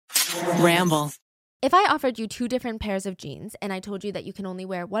Ramble. If I offered you 2 different pairs of jeans and I told you that you can only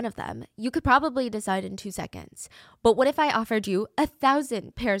wear one of them, you could probably decide in 2 seconds. But what if I offered you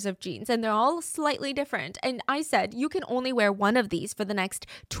 1,000 pairs of jeans and they're all slightly different, and I said you can only wear one of these for the next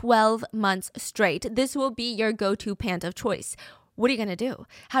 12 months straight? This will be your go-to pant of choice. What are you going to do?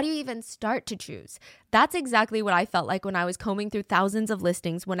 How do you even start to choose? That's exactly what I felt like when I was combing through thousands of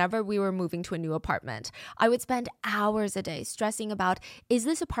listings whenever we were moving to a new apartment. I would spend hours a day stressing about, is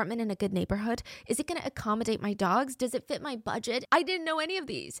this apartment in a good neighborhood? Is it going to accommodate my dogs? Does it fit my budget? I didn't know any of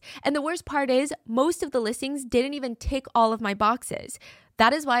these. And the worst part is, most of the listings didn't even tick all of my boxes.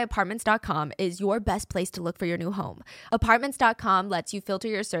 That is why Apartments.com is your best place to look for your new home. Apartments.com lets you filter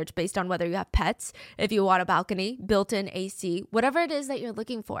your search based on whether you have pets, if you want a balcony, built-in AC, whatever it is that you're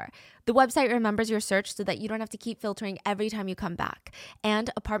looking for. The website remembers your search so that you don't have to keep filtering every time you come back.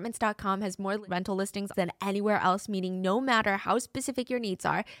 And Apartments.com has more rental listings than anywhere else, meaning no matter how specific your needs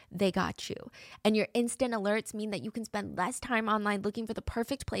are, they got you. And your instant alerts mean that you can spend less time online looking for the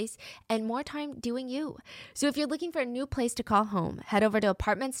perfect place and more time doing you. So if you're looking for a new place to call home, head over to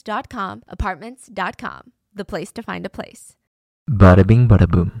Apartments.com, Apartments.com, the place to find a place. Bada bing, bada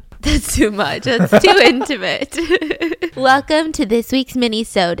boom. That's too much. That's too intimate. Welcome to this week's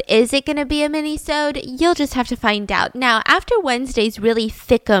mini-sode. Is it going to be a mini-sode? You'll just have to find out. Now, after Wednesday's really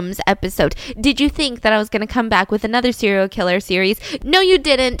thickums episode, did you think that I was going to come back with another serial killer series? No, you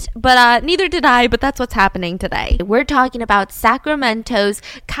didn't, but neither did I, but that's what's happening today. We're talking about Sacramento's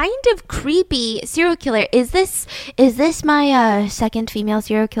kind of creepy serial killer. Is this my second female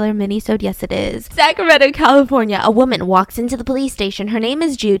serial killer mini-sode? Yes, it is. Sacramento, California. A woman walks into the police station. Her name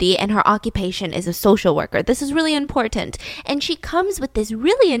is Judy, and her occupation is a social worker. This is really important. And she comes with this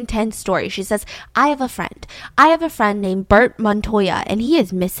really intense story. She says, I have a friend named Bert Montoya, and he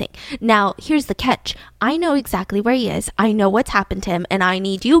is missing. Now, here's the catch. I know exactly where he is. I know what's happened to him, and I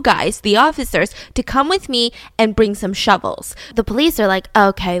need you guys, the officers, to come with me and bring some shovels. The police are like,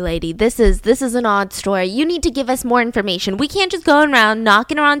 okay, lady, this is an odd story. You need to give us more information. We can't just go around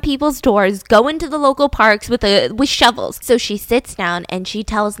knocking around people's doors, go into the local parks with shovels. So she sits down and she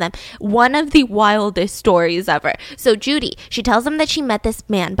tells them one of the wildest stories ever. So Judy, she tells them that she met this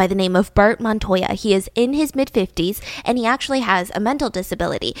man by the name of Bert Montoya. He is in his mid-50s, and he actually has a mental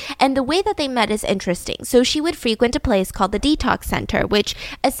disability. And the way that they met is interesting. So she would frequent a place called the Detox Center, which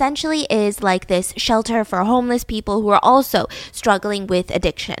essentially is like this shelter for homeless people who are also struggling with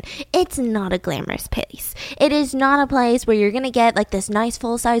addiction. It's not a glamorous place. It is not a place where you're going to get like this nice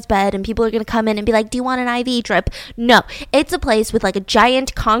full-size bed and people are going to come in and be like, do you want an IV drip? No, it's a place with like a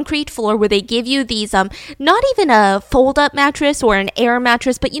giant concrete floor where they give you these, not even a fold-up mattress or an air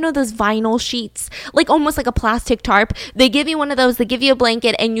mattress, but you know those vinyl sheets, like almost like a plastic tarp. They give you one of those, they give you a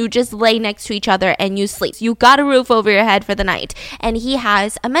blanket, and you just lay next to each other and you sleep. So you got a roof over your head for the night. And he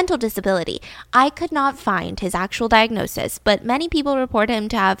has a mental disability. I could not find his actual diagnosis, but many people report him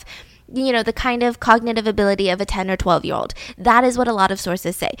to have, you know, the kind of cognitive ability of a 10 or 12-year-old. That is what a lot of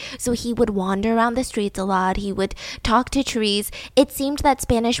sources say. So he would wander around the streets a lot. He would talk to trees. It seemed that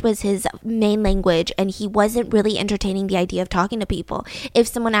Spanish was his main language, and he wasn't really entertaining the idea of talking to people. If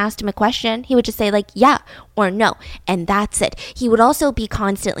someone asked him a question, he would just say like, yeah or no, and that's it. He would also be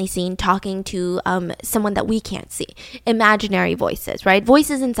constantly seen talking to someone that we can't see. Imaginary voices, right?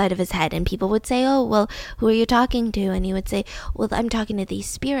 Voices inside of his head, and people would say, oh, well, who are you talking to? And he would say, well, I'm talking to these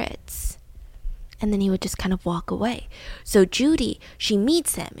spirits. And then he would just kind of walk away. So Judy, she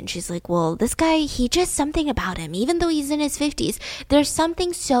meets him and she's like, well, this guy, he just something about him. Even though he's in his 50s, there's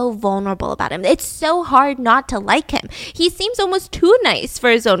something so vulnerable about him. It's so hard not to like him. He seems almost too nice for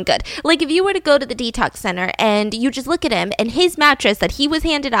his own good. Like if you were to go to the detox center and you just look at him and his mattress that he was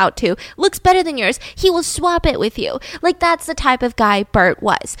handed out to looks better than yours, he will swap it with you. Like that's the type of guy Bert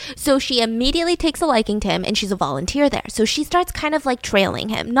was. So she immediately takes a liking to him, and she's a volunteer there. So she starts kind of like trailing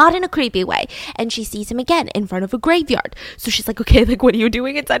him, not in a creepy way. And she sees him again in front of a graveyard. So she's like, okay, like what are you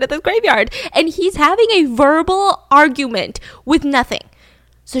doing inside of this graveyard? And he's having a verbal argument with nothing.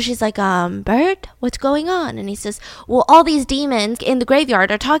 So she's like, Bert, what's going on? And he says, well, all these demons in the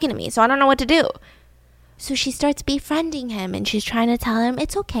graveyard are talking to me, so I don't know what to do. So she starts befriending him, and she's trying to tell him,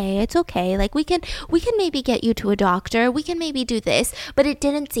 it's okay. Like we can maybe get you to a doctor. We can maybe do this. But it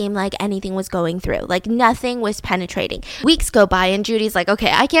didn't seem like anything was going through. Like nothing was penetrating. Weeks go by, and Judy's like,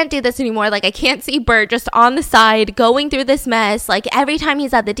 okay, I can't do this anymore. Like I can't see Bert just on the side going through this mess. Like every time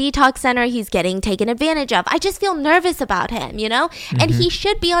he's at the detox center, he's getting taken advantage of. I just feel nervous about him, you know? Mm-hmm. And he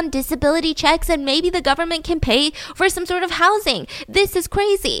should be on disability checks, and maybe the government can pay for some sort of housing. This is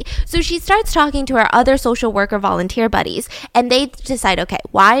crazy. So she starts talking to her other social social worker volunteer buddies, and they decide, okay,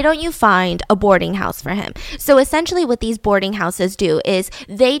 why don't you find a boarding house for him? So essentially what these boarding houses do is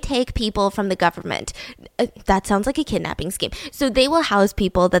they take people from the government. That sounds like a kidnapping scheme. So they will house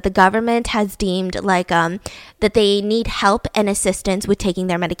people that the government has deemed like that they need help and assistance with taking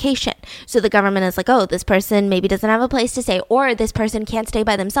their medication. So the government is like, oh, this person maybe doesn't have a place to stay, or this person can't stay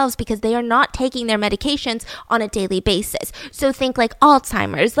by themselves because they are not taking their medications on a daily basis. So think like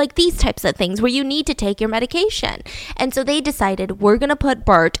Alzheimer's, like these types of things where you need to take your medication. And so they decided, we're going to put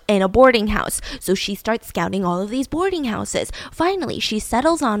Bert in a boarding house. So she starts scouting all of these boarding houses. Finally, she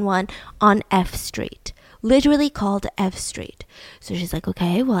settles on one on F Street. Literally called F Street. So she's like,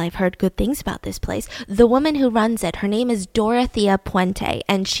 okay, well, I've heard good things about this place. The woman who runs it, her name is Dorothea Puente,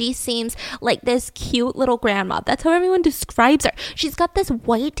 and she seems like this cute little grandma. That's how everyone describes her. She's got this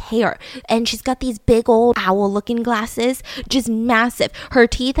white hair, and she's got these big old owl-looking glasses, just massive. Her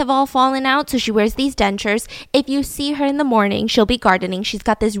teeth have all fallen out, so she wears these dentures. If you see her in the morning, she'll be gardening. She's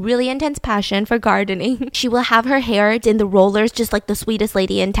got this really intense passion for gardening. She will have her hair in the rollers, just like the sweetest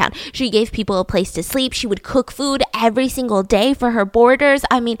lady in town. She gave people a place to sleep. She would cook food every single day for her boarders.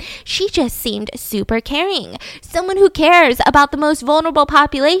 I mean, she just seemed super caring. Someone who cares about the most vulnerable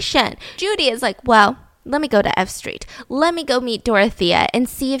population. Judy is like, well, let me go to F Street. Let me go meet Dorothea and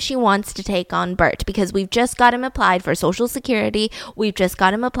see if she wants to take on Bert, because we've just got him applied for Social Security. We've just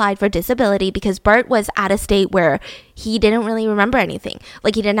got him applied for disability because Bert was at a state where he didn't really remember anything.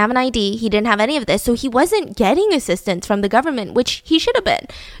 Like, he didn't have an ID. He didn't have any of this. So he wasn't getting assistance from the government, which he should have been.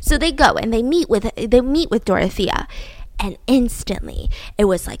 So they go and they meet with Dorothea. And instantly, it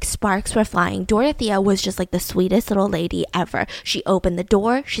was like sparks were flying. Dorothea was just like the sweetest little lady ever. She opened the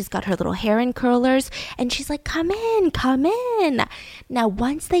door. She's got her little hair in curlers. And she's like, come in, come in. Now,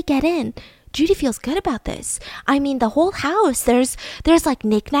 once they get in, Judy feels good about this. I mean, the whole house, there's like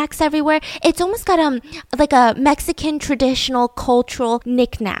knickknacks everywhere. It's almost got like a Mexican traditional cultural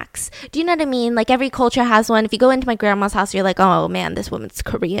knickknacks. Do you know what I mean? Like every culture has one. If you go into my grandma's house, you're like, oh man, this woman's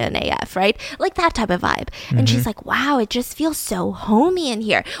Korean AF, right? Like that type of vibe. Mm-hmm. And she's like, wow, it just feels so homey in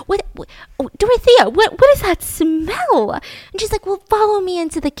here. What Dorothea, what is that smell? And she's like, well, follow me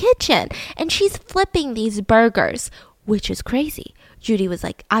into the kitchen. And she's flipping these burgers, which is crazy. Judy was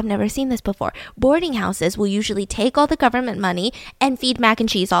like, I've never seen this before. Boarding houses will usually take all the government money and feed mac and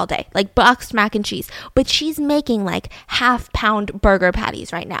cheese all day, like boxed mac and cheese. But she's making like half-pound burger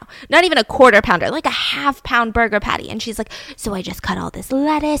patties right now. Not even a quarter pounder, like a half-pound burger patty. And she's like, so I just cut all this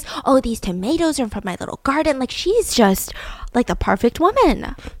lettuce. Oh, these tomatoes are from my little garden. Like, she's just like the perfect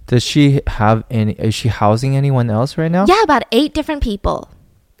woman. Is she housing anyone else right now? Yeah, about 8 different people.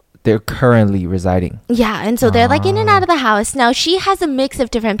 They're currently residing. Yeah, and so they're like in and out of the house. Now, she has a mix of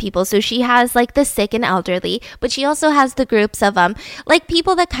different people. So she has like the sick and elderly, but she also has the groups of like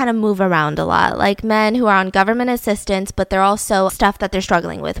people that kind of move around a lot, like men who are on government assistance, but they're also stuff that they're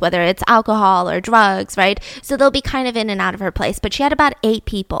struggling with, whether it's alcohol or drugs, right? So they'll be kind of in and out of her place. But she had about 8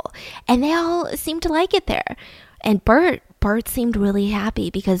 people, and they all seemed to like it there. And Bert seemed really happy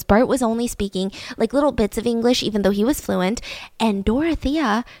because Bert was only speaking like little bits of English, even though he was fluent. And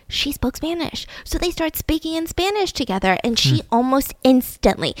Dorothea, she spoke Spanish. So they start speaking in Spanish together. And she almost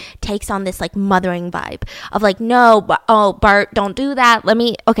instantly takes on this like mothering vibe of like, no, Bert, don't do that.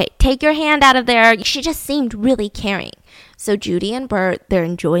 Take your hand out of there. She just seemed really caring. So Judy and Bert, they're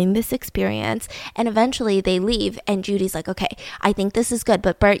enjoying this experience, and eventually they leave, and Judy's like, okay, I think this is good,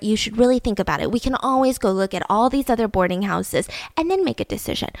 but Bert, you should really think about it. We can always go look at all these other boarding houses and then make a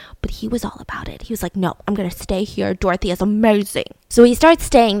decision. But he was all about it. He was like, no, I'm going to stay here. Dorothy is amazing. So he starts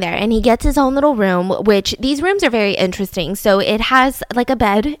staying there, and he gets his own little room, which these rooms are very interesting. So it has like a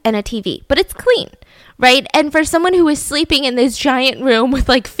bed and a TV, but it's clean. Right? And for someone who is sleeping in this giant room with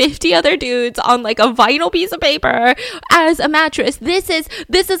like 50 other dudes on like a vinyl piece of paper as a mattress, this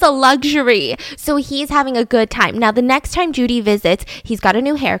is a luxury. So he's having a good time. Now, the next time Judy visits, he's got a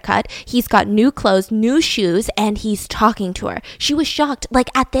new haircut, he's got new clothes, new shoes, and he's talking to her. She was shocked.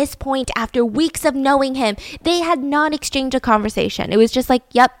 Like, at this point, after weeks of knowing him, they had not exchanged a conversation. It was just like,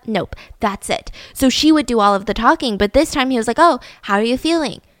 yep, nope, that's it. So she would do all of the talking, but this time he was like, oh, how are you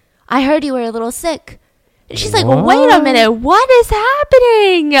feeling? I heard you were a little sick. She's like, wait a minute, what is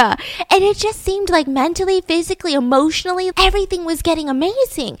happening? And it just seemed like mentally, physically, emotionally, everything was getting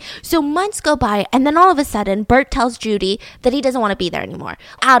amazing. So months go by, and then all of a sudden, Bert tells Judy that he doesn't want to be there anymore.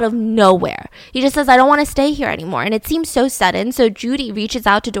 Out of nowhere. He just says, I don't want to stay here anymore. And it seems so sudden. So Judy reaches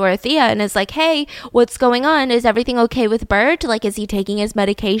out to Dorothea and is like, hey, what's going on? Is everything okay with Bert? Like, is he taking his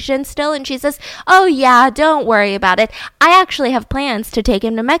medication still? And she says, oh yeah, don't worry about it. I actually have plans to take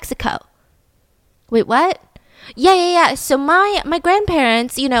him to Mexico. Wait, what? Yeah. So my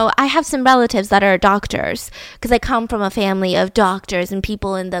grandparents, I have some relatives that are doctors because I come from a family of doctors and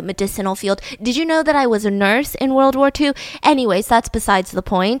people in the medicinal field. Did you know that I was a nurse in World War II? Anyways, that's besides the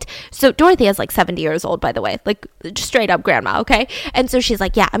point. So Dorothea's like 70 years old, by the way, like just straight up grandma, okay? And so she's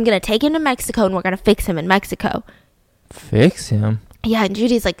like, yeah, I'm going to take him to Mexico and we're going to fix him in Mexico. Fix him? Yeah, and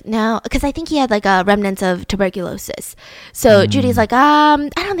Judy's like, no, because I think he had like a remnants of tuberculosis. So Judy's like, I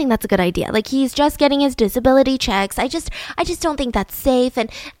don't think that's a good idea. Like, he's just getting his disability checks. I just don't think that's safe. And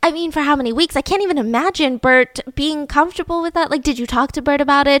I mean, for how many weeks? I can't even imagine Bert being comfortable with that. Like, did you talk to Bert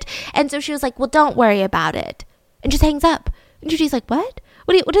about it? And so she was like, well, don't worry about it. And just hangs up. And Judy's like, what?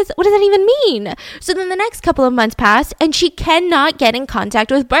 What does that even mean? So then the next couple of months pass and she cannot get in contact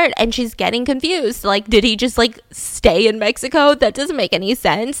with Bert and she's getting confused. Like, did he just like stay in Mexico? That doesn't make any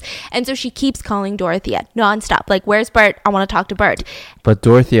sense. And so she keeps calling Dorothea nonstop. Like, where's Bert? I want to talk to Bert. But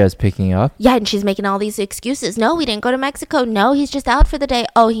Dorothea is picking up? Yeah, and she's making all these excuses. No, we didn't go to Mexico. No, he's just out for the day.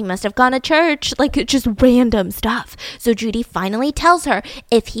 Oh, he must have gone to church. Like, just random stuff. So Judy finally tells her,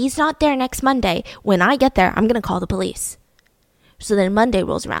 if he's not there next Monday, when I get there, I'm going to call the police. So then Monday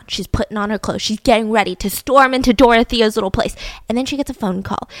rolls around. She's putting on her clothes. She's getting ready to storm into Dorothea's little place. And then she gets a phone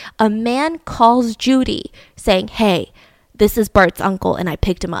call. A man calls Judy saying, hey, this is Bert's uncle and I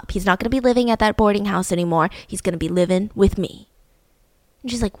picked him up. He's not going to be living at that boarding house anymore. He's going to be living with me. And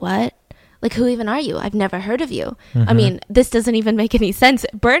she's like, what? Like, who even are you? I've never heard of you. I mean, this doesn't even make any sense.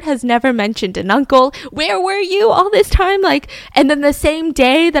 Bert has never mentioned an uncle. Where were you all this time? Like, and then the same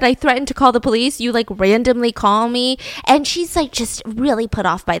day that I threatened to call the police, you like randomly call me. And she's like just really put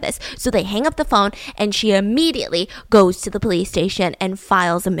off by this. So they hang up the phone and she immediately goes to the police station and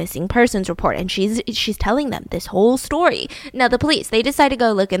files a missing persons report. And she's telling them this whole story. Now the police, they decide to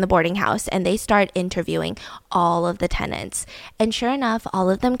go look in the boarding house and they start interviewing all of the tenants. And sure enough, all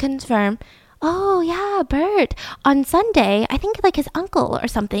of them confirm, oh, yeah, Bert. On Sunday, I think like his uncle or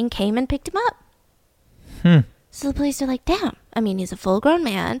something came and picked him up. So the police are like, damn. I mean, he's a full-grown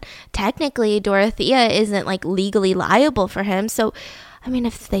man. Technically, Dorothea isn't like legally liable for him. So, I mean,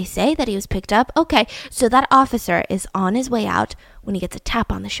 if they say that he was picked up, okay. So that officer is on his way out when he gets a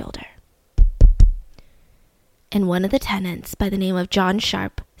tap on the shoulder. And one of the tenants by the name of John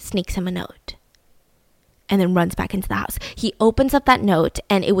Sharp sneaks him a note. And then runs back into the house. He opens up that note,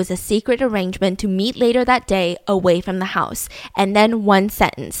 and it was a secret arrangement to meet later that day away from the house. And then one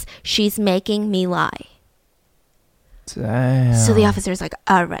sentence, she's making me lie. Damn. So the officer's like,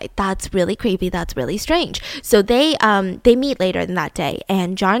 all right, that's really creepy. That's really strange. So they meet later in that day,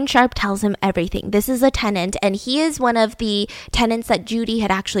 and John Sharp tells him everything. This is a tenant, and he is one of the tenants that Judy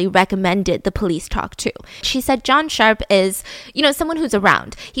had actually recommended the police talk to. She said John Sharp is, someone who's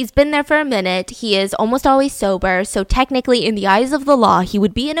around. He's been there for a minute. He is almost always sober. So technically, in the eyes of the law, he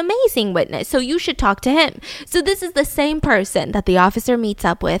would be an amazing witness. So you should talk to him. So this is the same person that the officer meets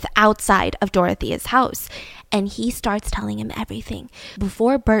up with outside of Dorothea's house. And he starts telling him everything.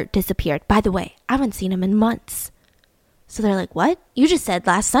 Before Bert disappeared, by the way, I haven't seen him in months. So they're like, what? You just said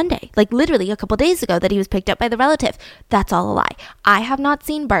last Sunday, like literally a couple days ago, that he was picked up by the relative. That's all a lie. I have not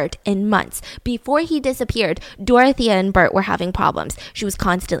seen Bert in months. Before he disappeared, Dorothea and Bert were having problems. She was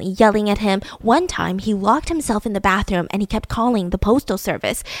constantly yelling at him. One time, he locked himself in the bathroom and he kept calling the postal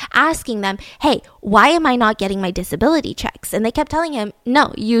service, asking them, hey, why am I not getting my disability checks? And they kept telling him,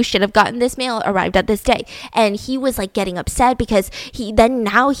 no, you should have gotten this mail arrived at this day. And he was like getting upset because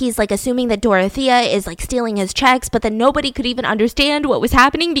now he's like assuming that Dorothea is like stealing his checks, but then nobody could even understand what was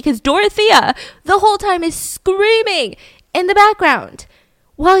happening because Dorothea the whole time is screaming in the background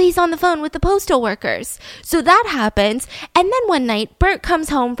while he's on the phone with the postal workers. So that happens. And then one night, Bert comes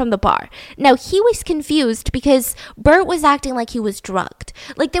home from the bar. Now, he was confused because Bert was acting like he was drugged.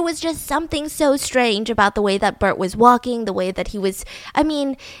 Like, there was just something so strange about the way that Bert was walking, the way that he was... I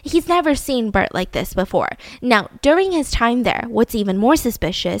mean, he's never seen Bert like this before. Now, during his time there, what's even more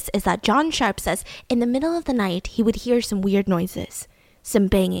suspicious is that John Sharp says in the middle of the night, he would hear some weird noises. Some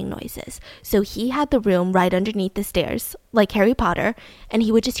banging noises. So he had the room right underneath the stairs, like Harry Potter, and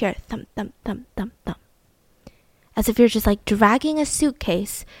he would just hear thump, thump, thump, thump, thump. As if you're just like dragging a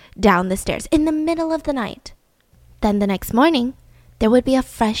suitcase down the stairs in the middle of the night. Then the next morning, there would be a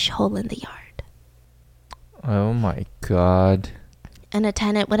fresh hole in the yard. Oh my God. And a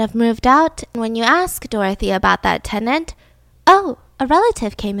tenant would have moved out, and when you ask Dorothy about that tenant, oh, a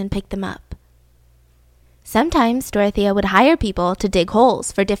relative came and picked them up. Sometimes Dorothea would hire people to dig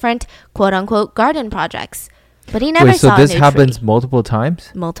holes for different quote-unquote garden projects. But he never Wait, so saw this a new happens tree. multiple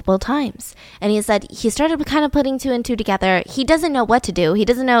times? Multiple times. And he said he started kind of putting two and two together. He doesn't know what to do. He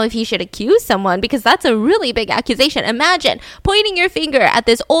doesn't know if he should accuse someone because that's a really big accusation. Imagine pointing your finger at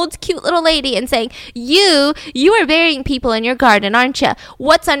this old cute little lady and saying, you are burying people in your garden, aren't you?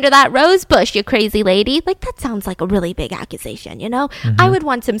 What's under that rose bush, you crazy lady? Like, that sounds like a really big accusation, you know? I would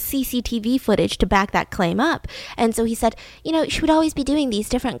want some CCTV footage to back that claim up. And so he said, you know, she would always be doing these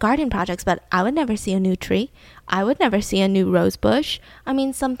different garden projects, but I would never see a new tree. I would never see a new rose bush. I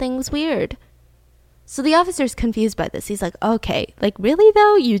mean, something's weird. So the officer's confused by this. He's like, okay, like, really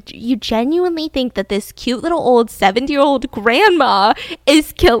though? You genuinely think that this cute little old 70-year-old grandma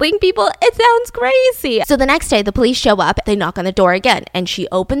is killing people? It sounds crazy. So the next day, the police show up. They knock on the door again, and she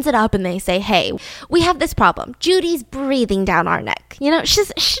opens it up and they say, hey, we have this problem. Judy's breathing down our neck. You know, she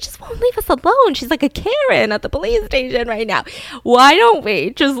just won't leave us alone. She's like a Karen at the police station right now. Why don't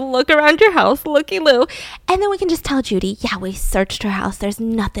we just look around your house, looky-loo, and then we can just tell Judy, yeah, we searched her house. There's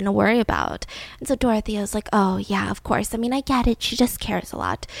nothing to worry about. And so Dorothea was like, oh, yeah, of course. I mean, I get it. She just cares a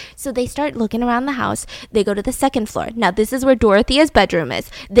lot. So they start looking around the house. They go to the second floor. Now, this is where Dorothea's bedroom is.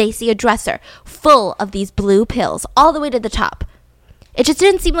 They see a dresser full of these blue pills all the way to the top. It just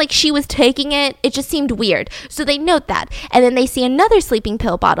didn't seem like she was taking it. It just seemed weird. So they note that. And then they see another sleeping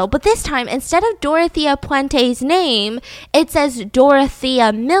pill bottle. But this time, instead of Dorothea Puente's name, it says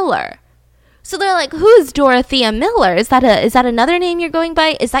Dorothea Miller. So they're like, who's Dorothea Miller? Is that another name you're going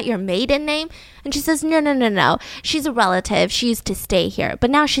by? Is that your maiden name? And she says, no. She's a relative. She used to stay here,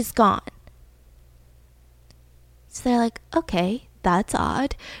 but now she's gone. So they're like, okay, that's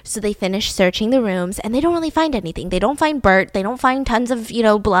odd. So they finish searching the rooms and they don't really find anything. They don't find Bert. They don't find tons of,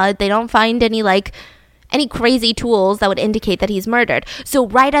 blood. They don't find any crazy tools that would indicate that he's murdered. So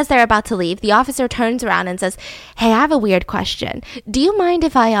right as they're about to leave, the officer turns around and says, hey, I have a weird question. Do you mind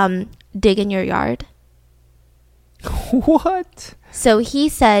if I, dig in your yard? What? So he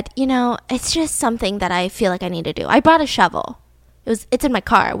said, it's just something that I feel like I need to do. I brought a shovel. It's in my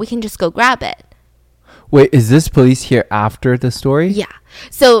car. We can just go grab it. Wait, is this police here after the story? Yeah.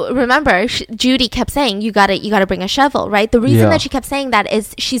 So remember, Judy kept saying, you gotta bring a shovel, right? The reason that she kept saying that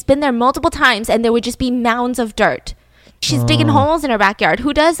is she's been there multiple times and there would just be mounds of dirt. She's digging holes in her backyard.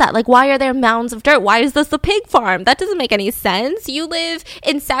 Who does that? Like, why are there mounds of dirt? Why is this a pig farm? That doesn't make any sense. You live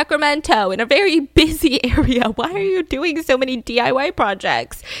in Sacramento in a very busy area. Why are you doing so many DIY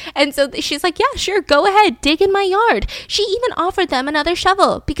projects? And so she's like, yeah, sure, go ahead, dig in my yard. She even offered them another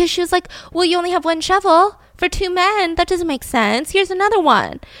shovel because she was like, well, you only have one shovel for two men. That doesn't make sense. Here's another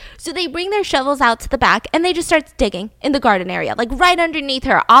one. So they bring their shovels out to the back and they just start digging in the garden area, like right underneath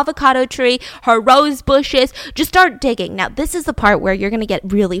her avocado tree, her rose bushes. Just start digging. Now, this is the part where you're going to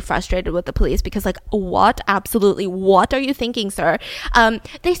get really frustrated with the police because, like, what? Absolutely. What are you thinking, sir?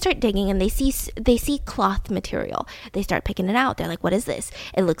 They start digging and they see cloth material. They start picking it out. They're like, what is this?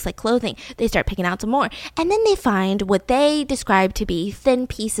 It looks like clothing. They start picking out some more. And then they find what they describe to be thin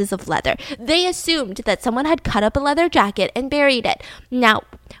pieces of leather. They assumed that someone had cut up a leather jacket and buried it. Now,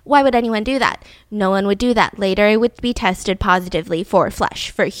 why would anyone do that? No one would do that. Later, it would be tested positively for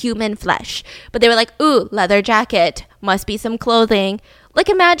human flesh. But they were like, ooh, leather jacket, must be some clothing. Like,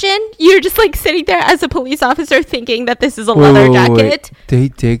 imagine you're just like sitting there as a police officer thinking that this is a leather jacket. Wait. They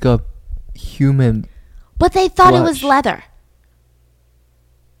dig up human but they thought flesh. It was leather.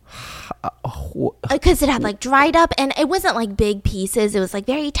 Because it had like dried up and it wasn't like big pieces. It was like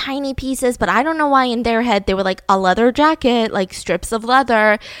very tiny pieces. But I don't know why in their head they were like a leather jacket, like strips of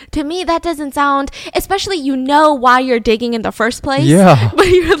leather. To me, that doesn't sound, especially why you're digging in the first place. Yeah. But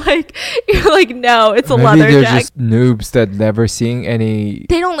you're like, no, it's a Maybe leather they're jacket. just noobs that never seeing any.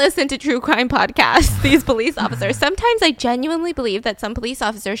 They don't listen to true crime podcasts, these police officers. Sometimes I genuinely believe that some police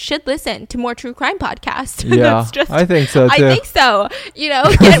officers should listen to more true crime podcasts. Yeah, I think so too. I think so.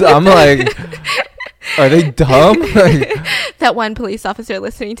 Because I'm like, are they dumb? That one police officer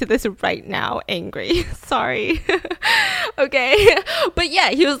listening to this right now, angry. Sorry. Okay. But yeah,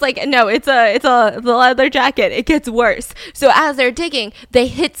 he was like, no, it's the leather jacket. It gets worse. So as they're digging, they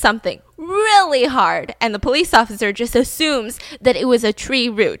hit something really hard and the police officer just assumes that it was a tree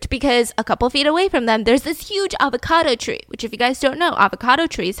root because a couple feet away from them there's this huge avocado tree, which if you guys don't know, avocado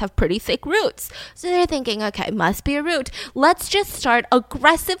trees have pretty thick roots. So they're thinking, okay, must be a root. Let's just start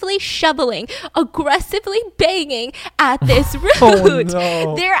aggressively shoveling, aggressively banging at this root. Oh,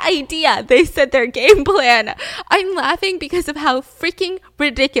 no. Their idea, they said their game plan. I'm laughing because of how freaking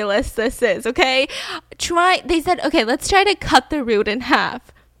ridiculous this is. Okay, they said, okay, let's try to cut the root in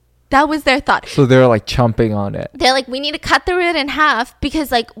half. That was their thought. So they're like chomping on it. They're like, we need to cut the root in half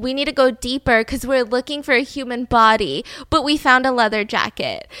because like we need to go deeper because we're looking for a human body, but we found a leather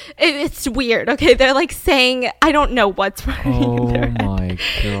jacket. It's weird. Okay. They're like saying, I don't know what's running in their head. My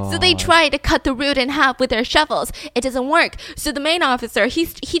God. So they try to cut the root in half with their shovels. It doesn't work. So the main officer, he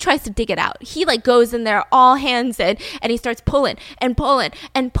tries to dig it out. He like goes in there all hands in and he starts pulling and pulling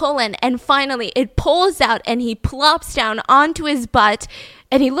and pulling. And finally it pulls out and he plops down onto his butt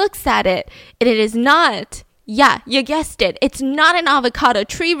and he looks at it and it is not, yeah, you guessed it. It's not an avocado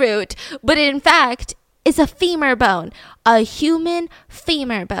tree root, but it, in fact, is a femur bone, a human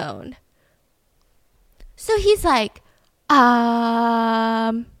femur bone. So he's like,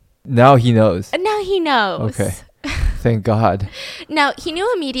 Now he knows. now he knows. Okay. Thank God. Now, he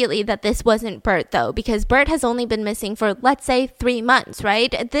knew immediately that this wasn't Bert, though, because Bert has only been missing for, let's say, 3 months,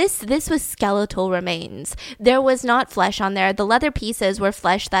 right? This was skeletal remains. There was not flesh on there. The leather pieces were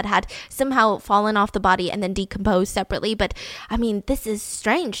flesh that had somehow fallen off the body and then decomposed separately. But, I mean, this is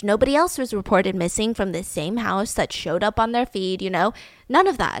strange. Nobody else was reported missing from this same house that showed up on their feed, you know? None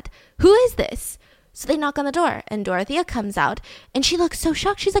of that. Who is this? So they knock on the door, and Dorothea comes out, and she looks so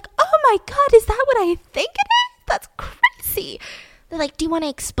shocked. She's like, oh my God, is that what I think it is? That's crazy. They're like, do you want to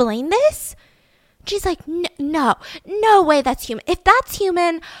explain this? She's like, no way that's human. If that's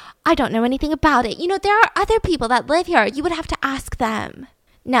human, I don't know anything about it. You know, there are other people that live here. You would have to ask them.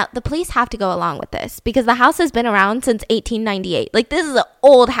 Now, the police have to go along with this because the house has been around since 1898. Like, this is an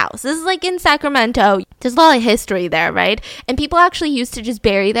old house. This is like in Sacramento. There's a lot of history there, right? And people actually used to just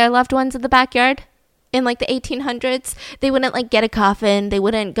bury their loved ones in the backyard. In like the 1800s, they wouldn't like get a coffin. They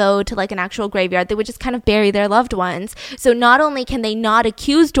wouldn't go to like an actual graveyard. They would just kind of bury their loved ones. So not only can they not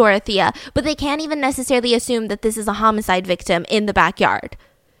accuse Dorothea, but they can't even necessarily assume that this is a homicide victim in the backyard.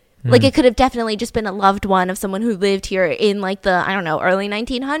 Like it could have definitely just been a loved one of someone who lived here in like the, I don't know, early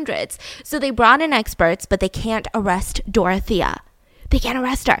 1900s. So they brought in experts, but they can't arrest Dorothea. They can't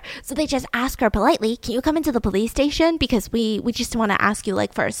arrest her. So they just ask her politely, can you come into the police station? Because we just want to ask you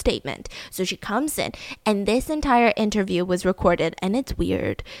like for a statement. So she comes in and this entire interview was recorded and it's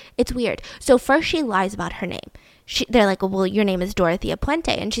weird. It's weird. So first she lies about her name. They're like, well, your name is Dorothea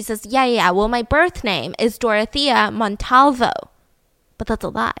Puente. And she says, yeah. Well, my birth name is Dorothea Montalvo. But that's a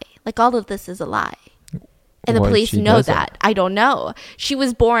lie. Like all of this is a lie. And the police know that. I don't know. She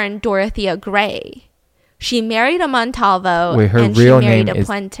was born Dorothea Gray. She married a Montalvo. Wait, her and real she married name a is...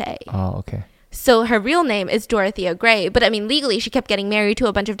 Puente. Oh, okay. So her real name is Dorothea Gray. But I mean, legally, she kept getting married to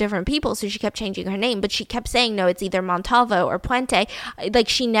a bunch of different people. So she kept changing her name. But she kept saying, no, it's either Montalvo or Puente. Like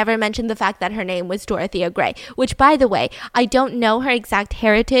she never mentioned the fact that her name was Dorothea Gray. Which, by the way, I don't know her exact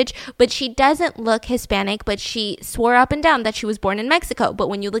heritage. But she doesn't look Hispanic. But she swore up and down that she was born in Mexico. But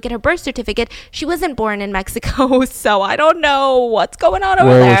when you look at her birth certificate, she wasn't born in Mexico. So I don't know what's going on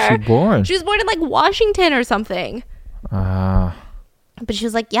over there. Where was she born? She was born in like Washington or something. But she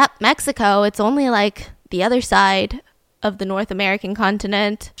was like, yep, Mexico. It's only like the other side of the North American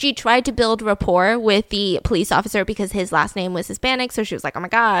continent. She tried to build rapport with the police officer because his last name was Hispanic. So she was like, oh my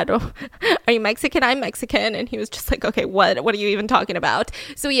God, are you Mexican? I'm Mexican. And he was just like, okay, what are you even talking about?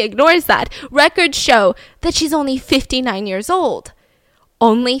 So he ignores that. Records show that she's only 59 years old.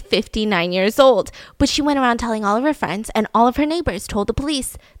 Only 59 years old. But she went around telling all of her friends and all of her neighbors told the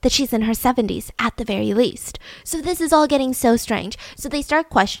police that she's in her 70s at the very least. So this is all getting so strange. So they start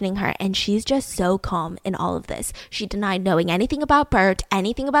questioning her and she's just so calm in all of this. She denied knowing anything about Bert,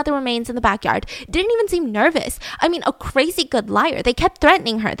 anything about the remains in the backyard. Didn't even seem nervous. I mean, a crazy good liar. They kept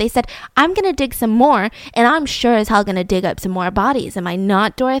threatening her. They said, I'm going to dig some more and I'm sure as hell going to dig up some more bodies. Am I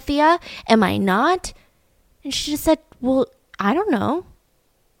not, Dorothea? Am I not? And she just said, well, I don't know.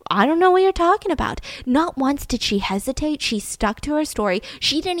 I don't know what you're talking about. Not once did she hesitate. She stuck to her story.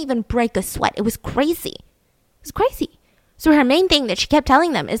 She didn't even break a sweat. It was crazy. It was crazy. So her main thing that she kept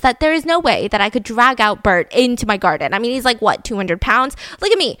telling them is that there is no way that I could drag out Bert into my garden. I mean, he's like, what, 200 pounds?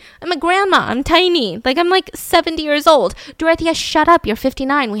 Look at me. I'm a grandma. I'm tiny. Like, I'm like 70 years old. Dorothea, shut up. You're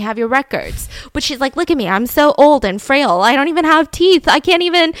 59. We have your records. But she's like, look at me. I'm so old and frail. I don't even have teeth. I can't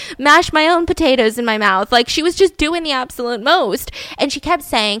even mash my own potatoes in my mouth. Like, she was just doing the absolute most. And she kept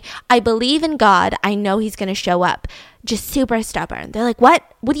saying, I believe in God. I know he's going to show up. Just super stubborn. They're like, what?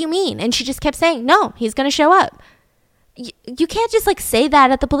 What do you mean? And she just kept saying, no, he's going to show up. You can't just like say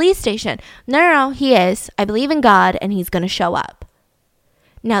that at the police station. No, he is. I believe in God and he's going to show up.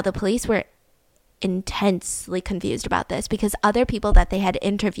 Now the police were intensely confused about this because other people that they had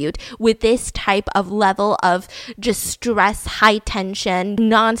interviewed with this type of level of just stress, high tension,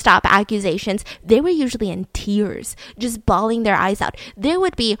 nonstop accusations, they were usually in tears, just bawling their eyes out. There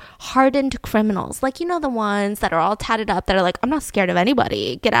would be hardened criminals, like, you know, the ones that are all tatted up that are like, I'm not scared of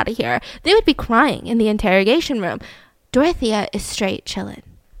anybody, get out of here. They would be crying in the interrogation room. Dorothea is straight chilling.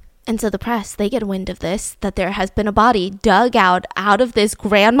 And so the press, they get wind of this, that there has been a body dug out of this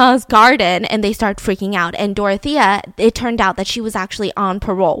grandma's garden, and they start freaking out. And Dorothea, it turned out that she was actually on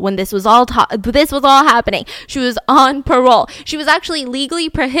parole when this was all happening. She was on parole. She was actually legally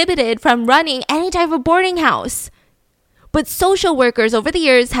prohibited from running any type of boarding house. But social workers over the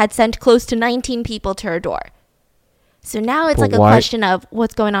years had sent close to 19 people to her door. So now it's like a question of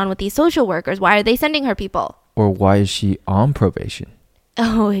what's going on with these social workers. Why are they sending her people? Or why is she on probation?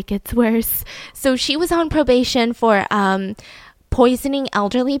 Oh, it gets worse. So she was on probation for poisoning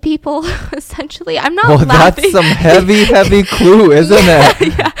elderly people, essentially. I'm not laughing. That's some heavy clue, isn't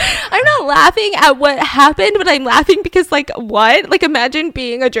it? Yeah. I'm not laughing at what happened, but I'm laughing because, like, what? Like, imagine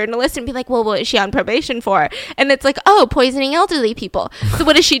being a journalist and be like, well, what is she on probation for? And it's like, oh, poisoning elderly people. So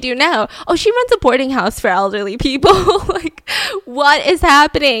what does she do now? Oh, she runs a boarding house for elderly people. Like, what is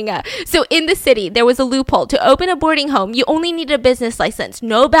happening? So in the city, there was a loophole. To open a boarding home, you only needed a business license.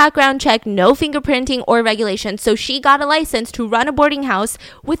 No background check, no fingerprinting or regulation. So she got a license to run a boarding house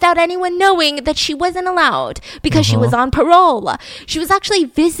without anyone knowing that she wasn't allowed because she was on parole. She was actually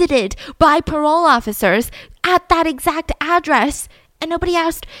visited by parole officers at that exact address, and nobody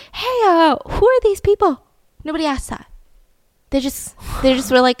asked, hey, who are these people? Nobody asked that. They just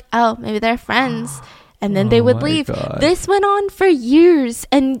were like, oh, maybe they're friends. And then they would leave. God. This went on for years,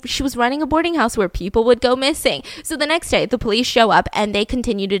 and she was running a boarding house where people would go missing. So the next day, the police show up, and they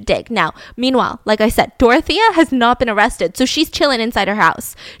continue to dig. Now, meanwhile, like I said, Dorothea has not been arrested, so she's chilling inside her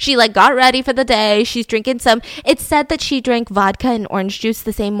house. She, like, got ready for the day. She's drinking some. It's said that she drank vodka and orange juice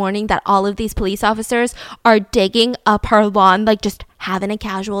the same morning that all of these police officers are digging up her lawn, like, just having a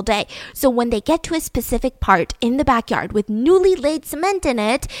casual day. So when they get to a specific part in the backyard with newly laid cement in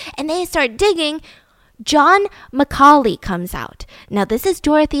it, and they start digging, John Macaulay comes out. Now, this is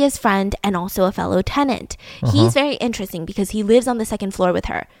Dorothea's friend and also a fellow tenant. He's very interesting because he lives on the second floor with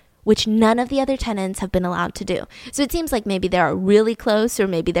her, which none of the other tenants have been allowed to do. So it seems like maybe they're really close, or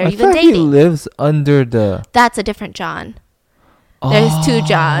maybe they're even dating. He lives under the... That's a different John. There's two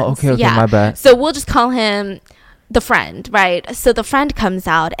Johns. Okay, yeah. My bad. So we'll just call him the friend, right? So the friend comes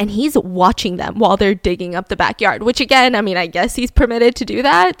out and he's watching them while they're digging up the backyard, which again, I mean, I guess he's permitted to do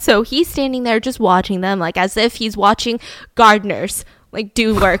that. So he's standing there just watching them, like as if he's watching gardeners like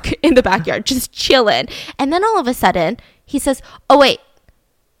do work in the backyard, just chilling. And then all of a sudden he says, oh wait,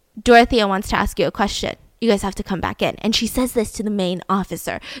 Dorothea wants to ask you a question. You guys have to come back in. And she says this to the main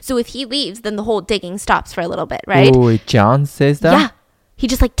officer. So if he leaves, then the whole digging stops for a little bit, right? Oh, John says that? Yeah. He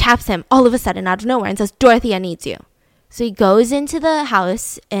just like taps him all of a sudden out of nowhere and says, Dorothea needs you. So he goes into the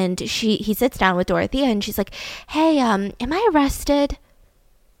house and he sits down with Dorothea and she's like, hey, am I arrested?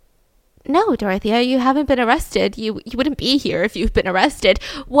 No, Dorothea, you haven't been arrested. You wouldn't be here if you've been arrested.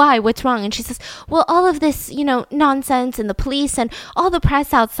 Why? What's wrong? And she says, well, all of this, nonsense and the police and all the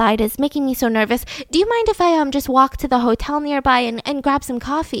press outside is making me so nervous. Do you mind if I just walk to the hotel nearby and grab some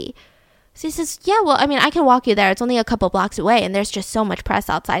coffee? So he says, yeah, well, I mean, I can walk you there. It's only a couple blocks away, and there's just so much press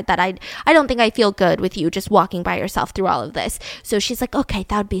outside that I don't think I feel good with you just walking by yourself through all of this. So she's like, okay,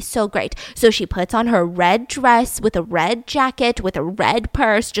 that would be so great. So she puts on her red dress with a red jacket, with a red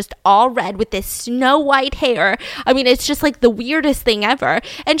purse, just all red with this snow white hair. I mean, it's just like the weirdest thing ever.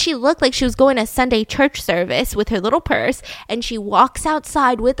 And she looked like she was going to Sunday church service with her little purse, and she walks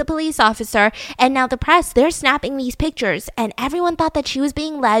outside with the police officer, and now the press, they're snapping these pictures, and everyone thought that she was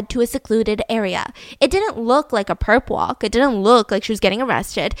being led to a secluded area. It didn't look like a perp walk. It didn't look like she was getting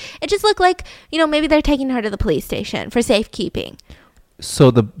arrested. It just looked like, maybe they're taking her to the police station for safekeeping.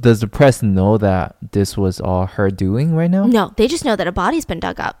 So does the press know that this was all her doing right now? No, they just know that a body's been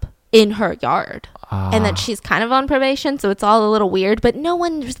dug up in her yard. And that she's kind of on probation, so it's all a little weird. But no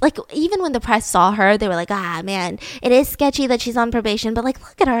one, like, even when the press saw her, they were like, man, it is sketchy that she's on probation. But, like,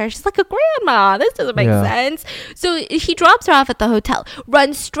 look at her. She's like a grandma. This doesn't make sense. So he drops her off at the hotel,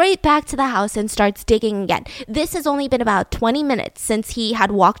 runs straight back to the house, and starts digging again. This has only been about 20 minutes since he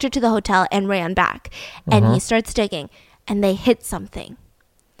had walked her to the hotel and ran back. And he starts digging, and they hit something.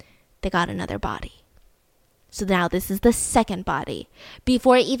 They got another body. So now this is the second body.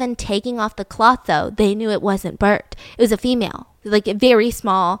 Before even taking off the cloth, though, they knew it wasn't Bert. It was a female. like very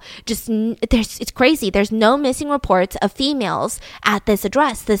small. Just it's crazy. There's no missing reports of females at this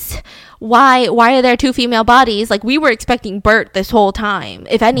address. Why are there 2 female bodies? Like, we were expecting Bert this whole time,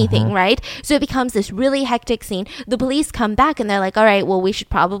 if anything, right? So it becomes this really hectic scene. The police come back and they're like, all right, well, we should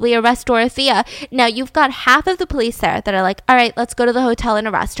probably arrest Dorothea. Now you've got half of the police there that are like, all right, let's go to the hotel and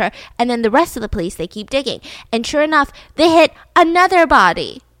arrest her. And then the rest of the police, they keep digging, and sure enough, they hit another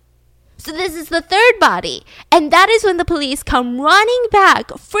body. So this is the 3rd body. And that is when the police come running back,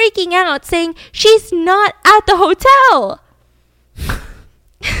 freaking out, saying, she's not at the hotel.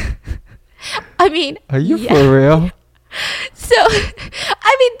 I mean, are you for real? So,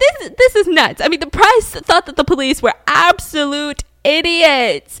 I mean, this is nuts. I mean, the press thought that the police were absolute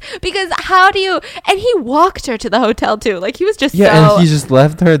idiots, because how do you, and he walked her to the hotel too. Like, he was just and he just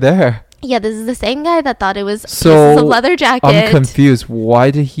left her there. Yeah, this is the same guy that thought it was so pieces of leather jacket. I'm confused. Why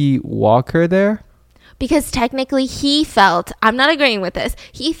did he walk her there? Because technically he felt, I'm not agreeing with this,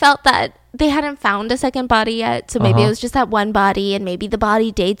 he felt that they hadn't found a second body yet. So maybe it was just that one body, and maybe the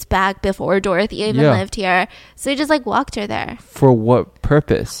body dates back before Dorothy even lived here. So he just like walked her there. For what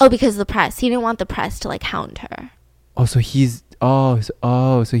purpose? Oh, because the press. He didn't want the press to like hound her. Oh, so he's...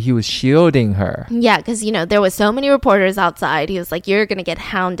 so he was shielding her. Yeah, because, you know, there was so many reporters outside. He was like, you're going to get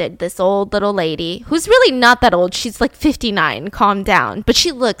hounded. This old little lady, who's really not that old. She's like 59. Calm down. But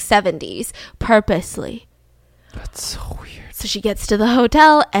she looks 70s purposely. That's so weird. So she gets to the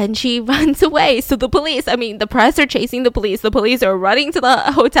hotel and she runs away. So the police, I mean, the press are chasing the police. The police are running to the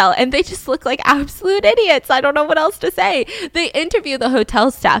hotel and they just look like absolute idiots. I don't know what else to say. They interview the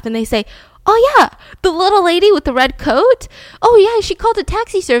hotel staff and they say, oh yeah, the little lady with the red coat? Oh yeah, she called a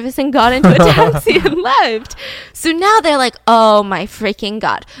taxi service and got into a taxi and left. So now they're like, oh my freaking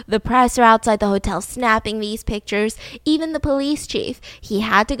God. The press are outside the hotel snapping these pictures. Even the police chief, he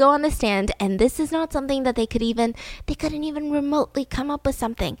had to go on the stand, and this is not something that they couldn't even remotely come up with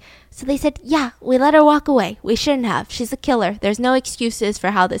something. So they said, yeah, we let her walk away. We shouldn't have. She's a killer. There's no excuses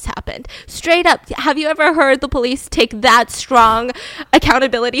for how this happened. Straight up, have you ever heard the police take that strong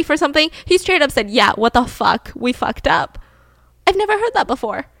accountability for something? He straight up said, yeah, what the fuck? We fucked up. I've never heard that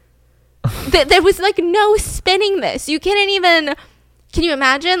before. There was like no spinning this. You can't even... Can you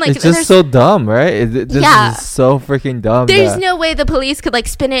imagine? Like, it's just so dumb, right? This is so freaking dumb. There's no way the police could like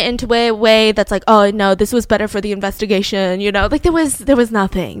spin it into a way that's like, oh no, this was better for the investigation. You know, like there was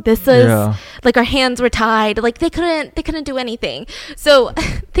nothing. This was like our hands were tied. Like they couldn't do anything. So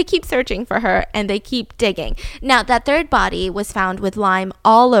they keep searching for her and they keep digging. Now that 3rd body was found with lime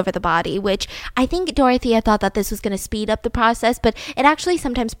all over the body, which I think Dorothea thought that this was going to speed up the process, but it actually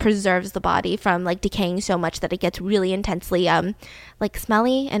sometimes preserves the body from like decaying so much that it gets really intensely like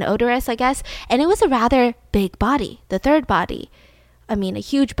smelly and odorous, I guess. And it was a rather big body, the 3rd body. I mean, a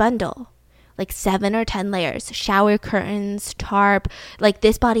huge bundle, like 7 or 10 layers, shower curtains, tarp. Like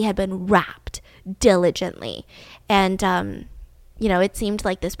this body had been wrapped diligently. And, you know, it seemed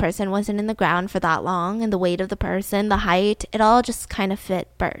like this person wasn't in the ground for that long, and the weight of the person, the height, it all just kind of fit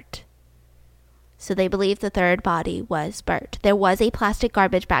Bert. So they believe the 3rd body was Bert. There was a plastic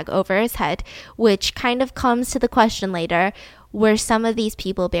garbage bag over his head, which kind of comes to the question later, were some of these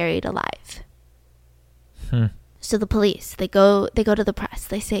people buried alive? So the police, they go to the press.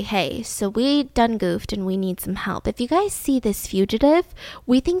 They say, hey, so we done goofed and we need some help. If you guys see this fugitive,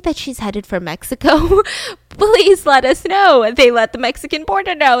 we think that she's headed for Mexico. Please let us know. They let the Mexican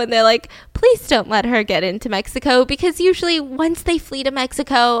border know, and they're like, please don't let her get into Mexico, because usually once they flee to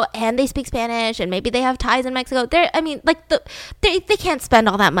Mexico and they speak Spanish and maybe they have ties in Mexico, they can't spend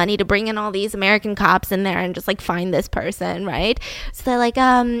all that money to bring in all these American cops in there and just like find this person, right? So they're like,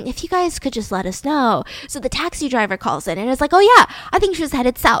 if you guys could just let us know. So the taxi driver calls in and is like, oh yeah, I think she was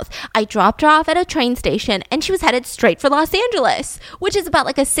headed south. I dropped her off at a train station and she was headed straight for Los Angeles, which is about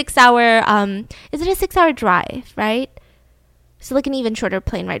like a 6-hour, is it a 6-hour drive, right? So like an even shorter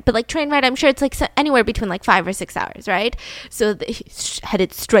plane ride, but like train ride, I'm sure it's like anywhere between like 5 or 6 hours, right? So they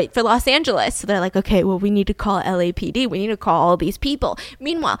headed straight for Los Angeles. So they're like, okay, well, we need to call LAPD. We need to call all these people.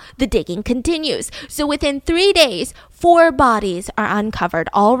 Meanwhile, the digging continues. So within 3 days, 4 bodies are uncovered,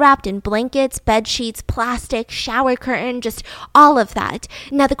 all wrapped in blankets, bed sheets, plastic, shower curtain, just all of that.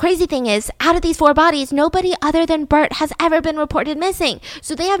 Now, the crazy thing is, out of these 4 bodies, nobody other than Bert has ever been reported missing.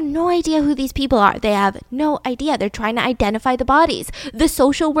 So they have no idea who these people are. They have no idea. They're trying to identify the bodies. The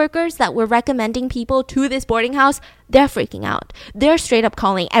social workers that were recommending people to this boarding house, they're freaking out. They're straight up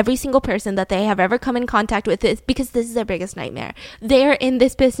calling every single person that they have ever come in contact with this, because this is their biggest nightmare. They're in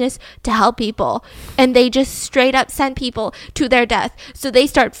this business to help people, and they just straight up send people to their death. So they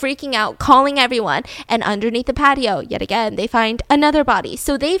start freaking out, calling everyone, and underneath the patio, yet again, they find another body.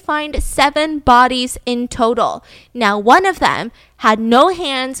 So they find 7 bodies in total. Now, one of them had no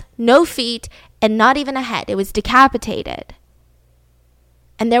hands, no feet, and not even a head. It was decapitated.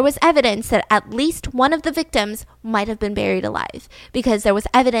 And there was evidence that at least one of the victims might have been buried alive, because there was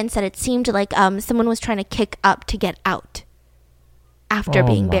evidence that it seemed like someone was trying to kick up to get out after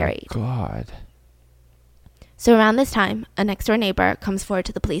being buried. Oh, my God. So around this time, a next-door neighbor comes forward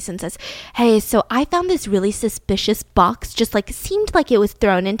to the police and says, hey, so I found this really suspicious box, just like seemed like it was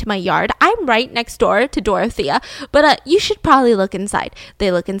thrown into my yard. I'm right next door to Dorothea, but you should probably look inside.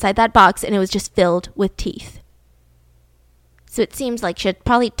 They look inside that box, and it was just filled with teeth. So it seems like she had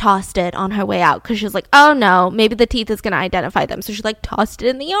probably tossed it on her way out, because she was like, oh no, maybe the teeth is going to identify them. So she like tossed it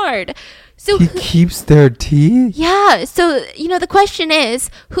in the yard. So he keeps their teeth? Yeah. So, the question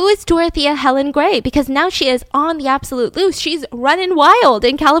is, who is Dorothea Helen Gray? Because now she is on the absolute loose. She's running wild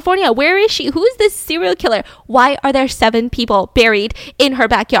in California. Where is she? Who is this serial killer? Why are there 7 people buried in her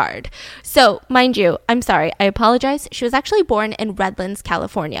backyard? So, mind you, I'm sorry, I apologize. She was actually born in Redlands,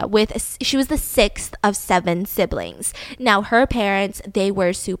 California. She was the 6th of 7 siblings. Now, her parents, they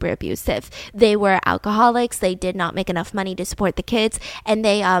were super abusive. They were alcoholics. They did not make enough money to support the kids, and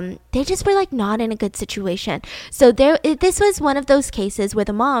they just were like not in a good situation. So this was one of those cases where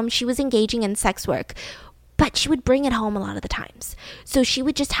the mom, she was engaging in sex work, but she would bring it home a lot of the times. So she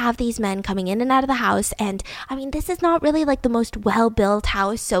would just have these men coming in and out of the house. And I mean, this is not really like the most well-built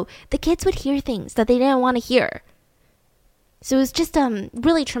house. So the kids would hear things that they didn't want to hear. So it was just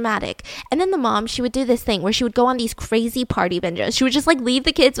really traumatic. And then the mom, she would do this thing where she would go on these crazy party binges. She would just like leave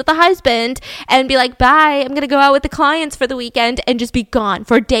the kids with the husband and be like, bye, I'm going to go out with the clients for the weekend, and just be gone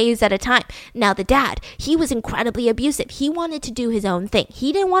for days at a time. Now the dad, he was incredibly abusive. He wanted to do his own thing.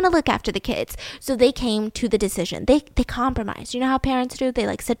 He didn't want to look after the kids. So they came to the decision. They compromised. You know how parents do? They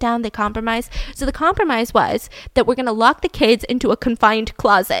like sit down, they compromise. So the compromise was that we're going to lock the kids into a confined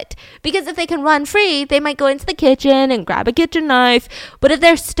closet, because if they can run free, they might go into the kitchen and grab a kitchen knife. But if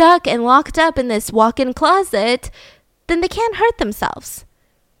they're stuck and locked up in this walk-in closet, then they can't hurt themselves.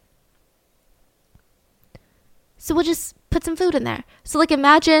 So we'll just put some food in there. So like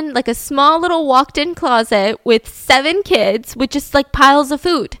imagine like a small little walked-in closet with 7 kids with just like piles of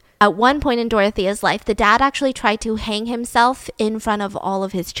food. At one point in Dorothea's life, the dad actually tried to hang himself in front of all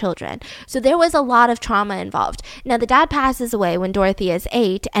of his children. So there was a lot of trauma involved. Now, the dad passes away when Dorothea is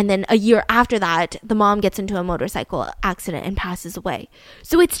 8, and then a year after that, the mom gets into a motorcycle accident and passes away.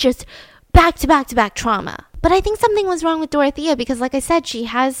 So it's just back to back to back trauma. But I think something was wrong with Dorothea, because like I said, she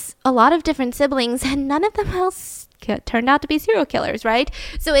has a lot of different siblings, and none of them else turned out to be serial killers, right?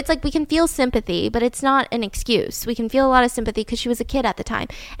 So it's like we can feel sympathy, but it's not an excuse. We can feel a lot of sympathy because she was a kid at the time,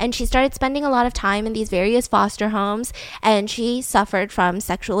 and she started spending a lot of time in these various foster homes, and she suffered from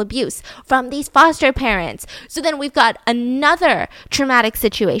sexual abuse from these foster parents. So then we've got another traumatic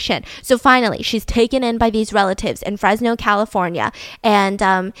situation. So finally, she's taken in by these relatives in Fresno, California, and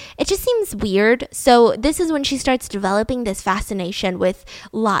it just seems weird. So this is when she starts developing this fascination with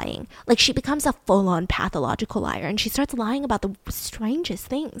lying. Like, she becomes a full-on pathological liar, and she starts lying about the strangest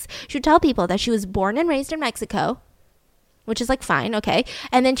things. She would tell people that she was born and raised in Mexico, which is like fine, okay.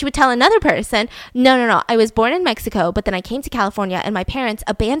 And then she would tell another person, no, I was born in Mexico, but then I came to California and my parents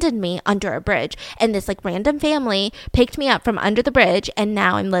abandoned me under a bridge, and this like random family picked me up from under the bridge, and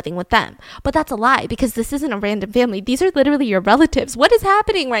now I'm living with them. But that's a lie, because this isn't a random family. These are literally your relatives. What is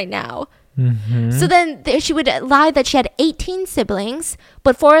happening right now? Mm-hmm. So then she would lie that she had 18 siblings,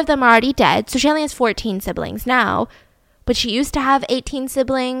 but 4 of them are already dead. So she only has 14 siblings now, but she used to have 18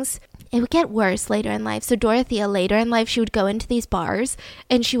 siblings. It would get worse later in life. So Dorothea, later in life, she would go into these bars,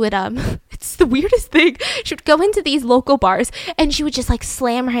 and she would, it's the weirdest thing. She would go into these local bars, and she would just like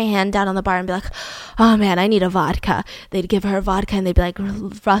slam her hand down on the bar and be like, oh man, I need a vodka. They'd give her a vodka, and they'd be like,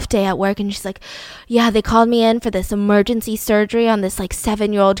 rough day at work. And she's like, yeah, they called me in for this emergency surgery on this like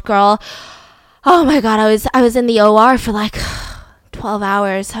 7-year-old girl. Oh my God, I was in the OR for like 12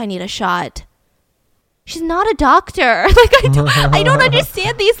 hours. I need a shot. She's not a doctor. Like, I don't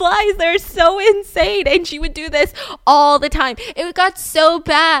understand these lies. They're so insane. And she would do this all the time. It got so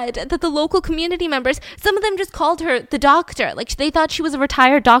bad that the local community members, some of them just called her the doctor. Like, they thought she was a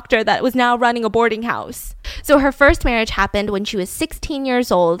retired doctor that was now running a boarding house. So her first marriage happened when she was 16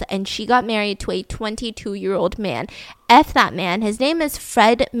 years old, and she got married to a 22-year-old man. F that man. His name is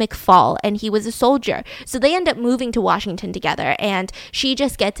Fred McFall, and he was a soldier. So they end up moving to Washington together, and she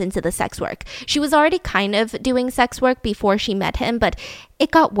just gets into the sex work. She was already kind of doing sex work before she met him, but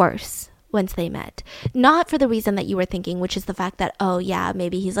it got worse once they met. Not for the reason that you were thinking, which is the fact that, oh yeah,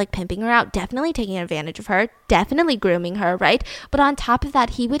 maybe he's like pimping her out, definitely taking advantage of her, definitely grooming her, right? But on top of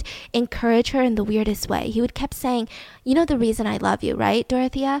that, he would encourage her in the weirdest way. He would kept saying, you know the reason I love you, right,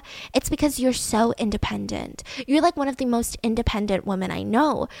 Dorothea? It's because you're so independent. You're like one of the most independent women I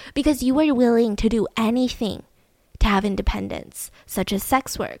know, because you are willing to do anything to have independence, such as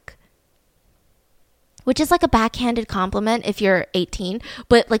sex work. Which is like a backhanded compliment if you're 18.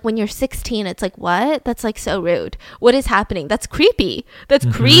 But like when you're 16, it's like, what? That's like so rude. What is happening? That's creepy. That's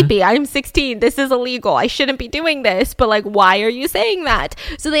creepy. I'm 16. This is illegal. I shouldn't be doing this. But like, why are you saying that?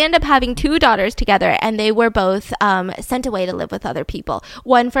 So they end up having 2 daughters together, and they were both sent away to live with other people.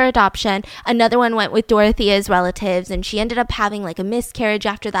 One for adoption. Another one went with Dorothea's relatives, and she ended up having like a miscarriage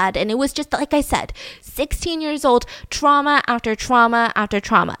after that. And it was just, like I said, 16 years old, trauma after trauma after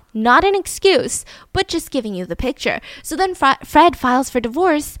trauma. Not an excuse, but just giving you the picture. So then Fred files for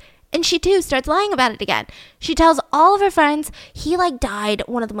divorce, and she too starts lying about it again. She tells all of her friends he like died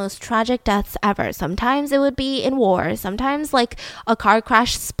one of the most tragic deaths ever. Sometimes it would be in war. Sometimes like a car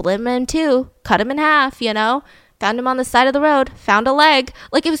crash split him in two, cut him in half, you know? Found him on the side of the road, found a leg.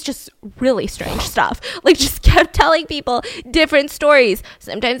 Like, it was just really strange stuff. Like, just kept telling people different stories.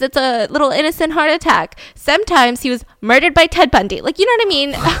 Sometimes it's a little innocent heart attack. Sometimes he was murdered by Ted Bundy. Like, you know what I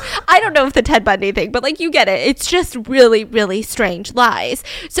mean? I don't know if the Ted Bundy thing, but like, you get it. It's just really, really strange lies.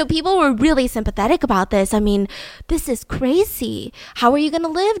 So people were really sympathetic about this. I mean, this is crazy. How are you going to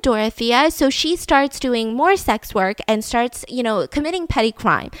live, Dorothea? So she starts doing more sex work and starts, you know, committing petty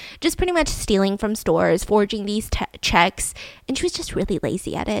crime. Just pretty much stealing from stores, forging these checks, and she was just really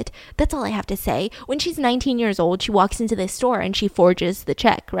lazy at it. That's all I have to say. When she's 19 years old, she walks into this store and she forges the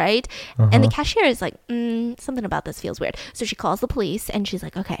check, right? And the cashier is like, something about this feels weird. So she calls the police and she's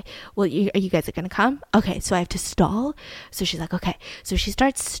like, okay, well, are you guys going to come? Okay, so I have to stall. So she's like, okay. So she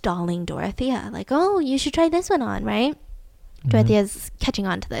starts stalling Dorothea, like, oh, you should try this one on, right? Dorothea's catching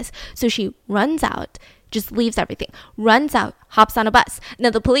on to this. So she runs out, just leaves everything, runs out, hops on a bus. Now,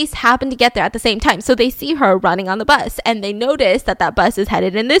 the police happen to get there at the same time, so they see her running on the bus, and they notice that that bus is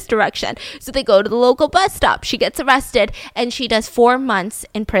headed in this direction. So they go to the local bus stop. She gets arrested, and she does 4 months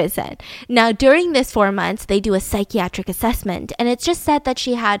in prison. Now, during this 4 months, they do a psychiatric assessment, and it's just said that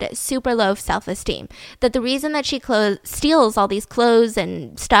she had super low self-esteem, that the reason that she steals all these clothes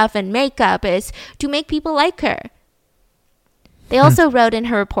and stuff and makeup is to make people like her. They also wrote in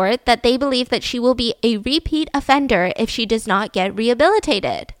her report that they believe that she will be a repeat offender if she does not get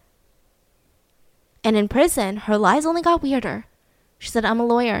rehabilitated. And in prison, her lies only got weirder. She said, I'm a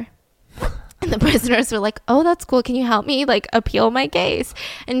lawyer. And the prisoners were like, oh, that's cool. Can you help me, like, appeal my case?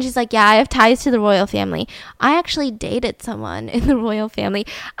 And she's like, yeah, I have ties to the royal family. I actually dated someone in the royal family.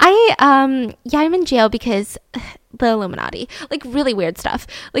 I'm in jail because the Illuminati, like, really weird stuff.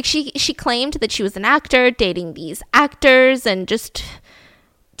 Like, she claimed that she was an actor dating these actors, and just,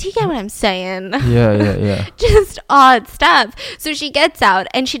 do you get what I'm saying? Yeah. Just odd stuff. So she gets out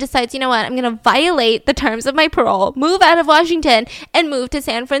and she decides, you know what, I'm going to violate the terms of my parole, move out of Washington, and move to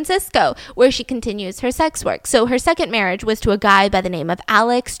San Francisco, where she continues her sex work. So her second marriage was to a guy by the name of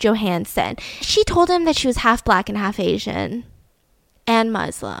Alex Johansson. She told him that she was half black and half Asian and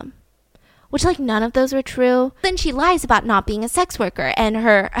Muslim, which, like, none of those were true. Then she lies about not being a sex worker, and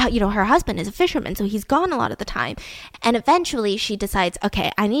her husband is a fisherman, so he's gone a lot of the time. And eventually she decides,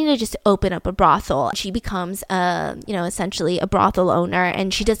 okay, I need to just open up a brothel. She becomes essentially a brothel owner,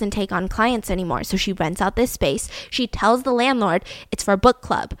 and she doesn't take on clients anymore. So she rents out this space. She tells the landlord it's for a book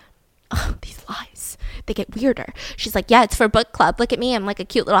club. Oh, these lies, they get weirder. She's like, yeah, it's for book club. Look at me, I'm like a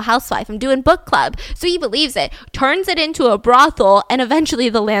cute little housewife, I'm doing book club. So he believes it, turns it into a brothel, and eventually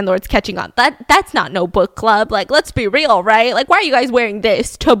the landlord's catching on. That's not no book club. Like, let's be real, right? Like, why are you guys wearing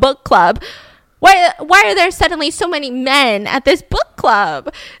this to book club? Why are there suddenly so many men at this book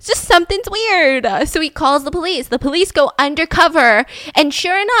club? It's just, something's weird. So he calls the police. The police go undercover. And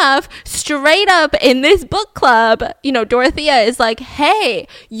sure enough, straight up in this book club, Dorothea is like, hey,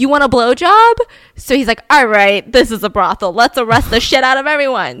 you want a blowjob? So he's like, all right, this is a brothel. Let's arrest the shit out of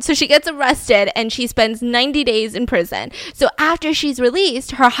everyone. So she gets arrested and she spends 90 days in prison. So after she's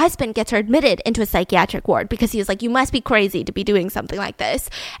released, her husband gets her admitted into a psychiatric ward because he was like, you must be crazy to be doing something like this.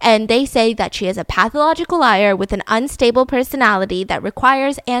 And they say that she is a pathological liar with an unstable personality that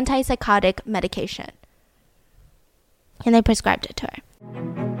requires antipsychotic medication. And they prescribed it to her.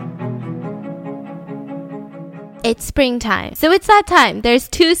 It's springtime. So it's that time. There's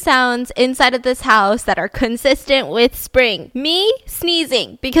two sounds inside of this house that are consistent with spring. Me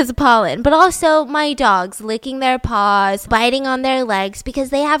sneezing because of pollen, but also my dogs licking their paws, biting on their legs because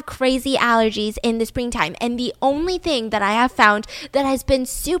they have crazy allergies in the springtime. And the only thing that I have found that has been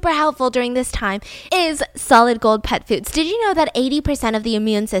super helpful during this time is Solid Gold pet foods. Did you know that 80% of the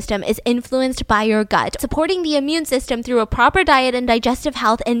immune system is influenced by your gut? Supporting the immune system through a proper diet and digestive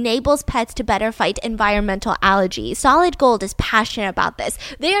health enables pets to better fight environmental allergies. Solid Gold is passionate about this.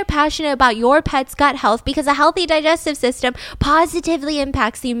 They are passionate about your pet's gut health because a healthy digestive system positively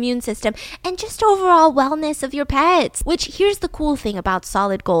impacts the immune system and just overall wellness of your pets. Which, here's the cool thing about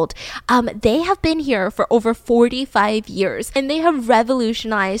Solid Gold. They have been here for over 45 years and they have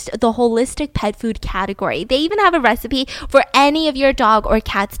revolutionized the holistic pet food category. They even have a recipe for any of your dog or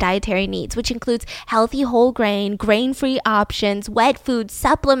cat's dietary needs, which includes healthy whole grain, grain-free options, wet food,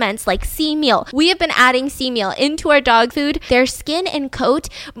 supplements like sea meal. We have been adding sea meal into our dog food. Their skin and coat,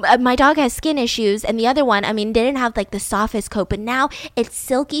 my dog has skin issues, and the other one, they didn't have like the softest coat, but now it's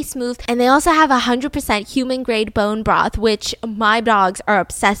silky smooth. And they also have 100% human grade bone broth, which my dogs are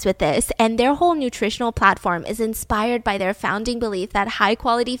obsessed with this. And their whole nutritional platform is inspired by their founding belief that high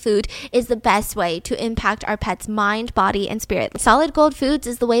quality food is the best way to impact our pet's mind, body, and spirit. Solid Gold Foods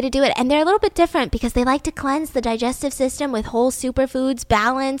is the way to do it. And they're a little bit different because they like to cleanse the digestive system with whole superfoods,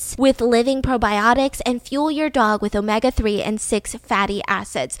 balance with living probiotics, and fuel your dog with omega-3 and 6 fatty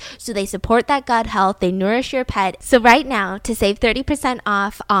acids. So they support that gut health, they nourish your pet. So right now, to save 30%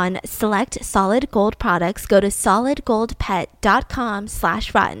 off on select Solid Gold products, go to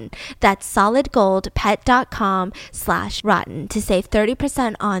solidgoldpet.com/rotten. That's solidgoldpet.com/rotten to save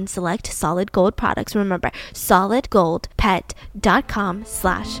 30% on select Solid Gold products. Remember,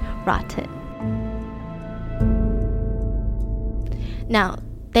 solidgoldpet.com/rotten. Now,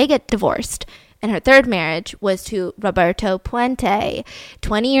 they get divorced. And her third marriage was to Roberto Puente,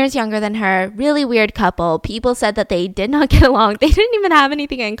 20 years younger than her. Really weird couple. People said that they did not get along. They didn't even have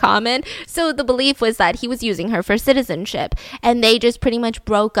anything in common. So the belief was that he was using her for citizenship. And they just pretty much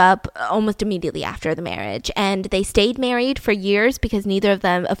broke up almost immediately after the marriage. And they stayed married for years because neither of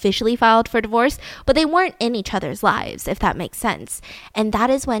them officially filed for divorce. But they weren't in each other's lives, if that makes sense. And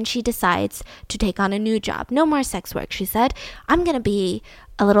that is when she decides to take on a new job. No more sex work, she said. I'm going to be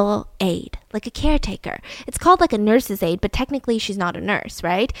a little aide, like a caretaker. It's called like a nurse's aide, but technically she's not a nurse,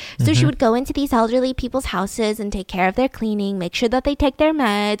 right? So she would go into these elderly people's houses and take care of their cleaning, make sure that they take their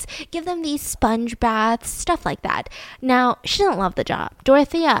meds, give them these sponge baths, stuff like that. Now, she doesn't love the job.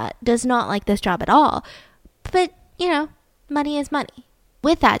 Dorothea does not like this job at all. But, money is money.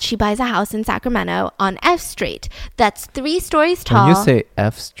 With that, she buys a house in Sacramento on F Street. That's 3 stories tall. When you say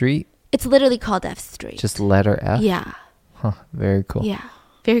F Street? It's literally called F Street. Just letter F? Yeah. Huh, very cool. Yeah.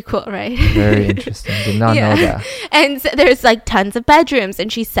 Very cool, right? Very interesting. Did not know that. And so there's like tons of bedrooms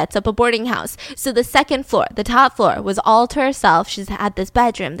and she sets up a boarding house. So the second floor, the top floor was all to herself. She's had this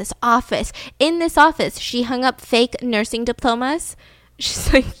bedroom, this office. In this office, she hung up fake nursing diplomas.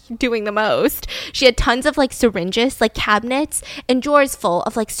 She's like doing the most. She had tons of like syringes, like cabinets and drawers full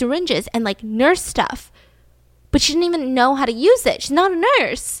of like syringes and like nurse stuff. But she didn't even know how to use it. She's not a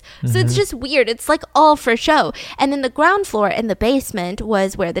nurse. So it's just weird. It's like all for show. And then the ground floor and the basement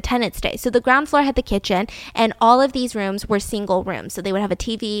was where the tenants stay. So the ground floor had the kitchen and all of these rooms were single rooms. So they would have a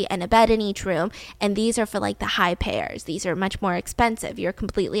TV and a bed in each room. And these are for like the high payers. These are much more expensive. You're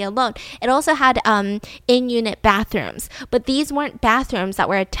completely alone. It also had in-unit bathrooms. But these weren't bathrooms that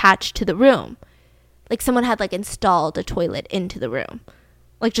were attached to the room. Like someone had like installed a toilet into the room.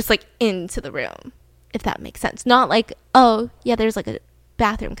 Like just like into the room. If that makes sense. Not like, oh, yeah, there's like a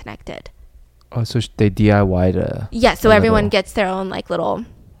bathroom connected. Oh, so they DIY'd a... Yeah, so everyone gets their own like little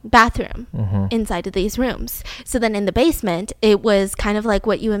bathroom inside of these rooms. So then in the basement, it was kind of like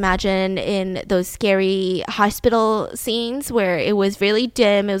what you imagine in those scary hospital scenes where it was really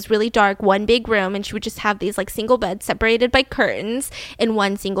dim, it was really dark, one big room, and she would just have these like single beds separated by curtains in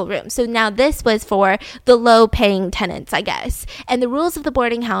one single room. So now this was for the low paying tenants, I guess. And the rules of the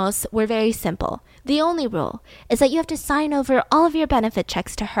boarding house were very simple. The only rule is that you have to sign over all of your benefit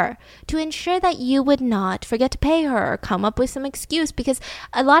checks to her to ensure that you would not forget to pay her or come up with some excuse, because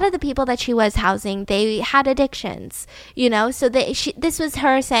a lot of the people that she was housing, they had addictions, so this was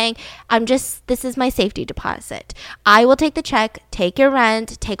her saying, this is my safety deposit. I will take the check, take your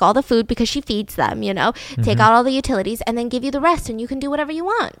rent, take all the food because she feeds them, take out all the utilities and then give you the rest and you can do whatever you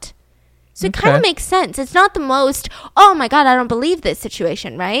want. So it kind of makes sense. It's not the most, oh my God, I don't believe this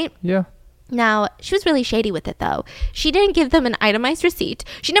situation, right? Yeah. Now, she was really shady with it, though. She didn't give them an itemized receipt.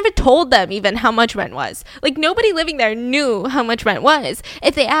 She never told them even how much rent was. Like, nobody living there knew how much rent was.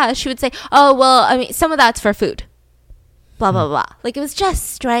 If they asked, she would say, oh, well, some of that's for food. blah, blah, blah. Like, it was just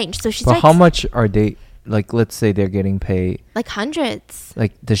strange. So she But starts... how much are they, like, let's say they're getting paid. Like hundreds.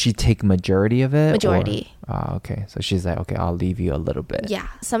 Like, does she take majority of it? Majority. Okay. So she's like, okay, I'll leave you a little bit. Yeah.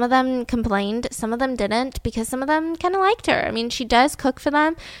 Some of them complained. Some of them didn't, because some of them kind of liked her. I mean, she does cook for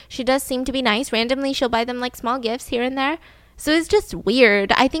them. She does seem to be nice. Randomly, she'll buy them like small gifts here and there. So it's just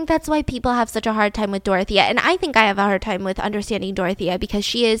weird. I think that's why people have such a hard time with Dorothea. And I think I have a hard time with understanding Dorothea, because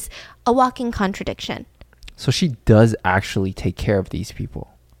she is a walking contradiction. So she does actually take care of these people.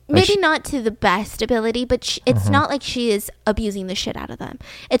 Like Maybe not to the best ability, but it's not like she is abusing the shit out of them.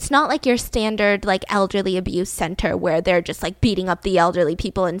 It's not like your standard like elderly abuse center where they're just like beating up the elderly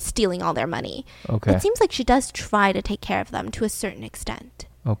people and stealing all their money. Okay. It seems like she does try to take care of them to a certain extent.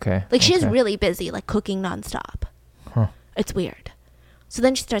 Okay. Like she is okay. really busy, like cooking nonstop. Huh. It's weird. So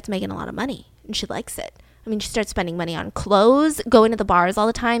then she starts making a lot of money and she likes it. I mean, she starts spending money on clothes, going to the bars all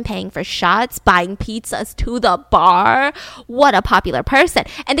the time, paying for shots, buying pizzas to the bar. What a popular person.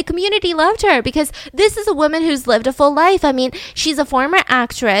 And the community loved her because this is a woman who's lived a full life. I mean, she's a former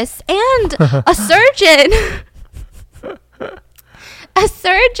actress and a surgeon. A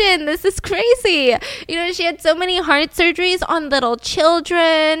surgeon. This is crazy. You know, she had so many heart surgeries on little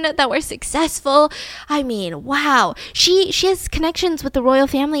children that were successful. I mean, wow. She has connections with the royal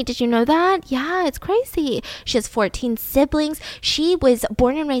family. Did you know that? Yeah, it's crazy. She has 14 siblings. She was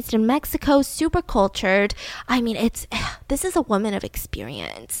born and raised in Mexico, super cultured. I mean, this is a woman of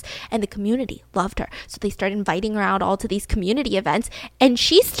experience. And the community loved her. So they started inviting her out all to these community events. And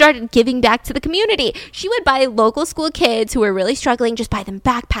she started giving back to the community. She would buy local school kids who were really struggling, just buy them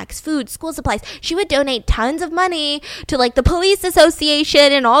backpacks, food, school supplies. She would donate tons of money to like the police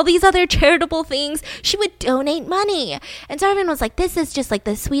association and all these other charitable things. She would donate money. And so everyone was like, this is just like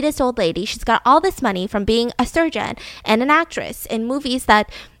the sweetest old lady. She's got all this money from being a surgeon and an actress in movies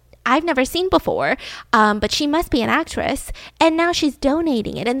that I've never seen before, but she must be an actress, and now she's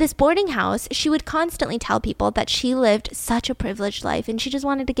donating it. In this boarding house, she would constantly tell people that she lived such a privileged life and she just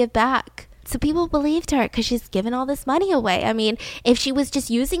wanted to give back. So people believed her because she's given all this money away. I mean, if she was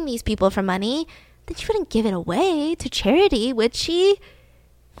just using these people for money, then she wouldn't give it away to charity, would she?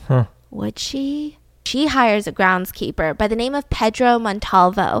 Huh. Would she? She hires a groundskeeper by the name of Pedro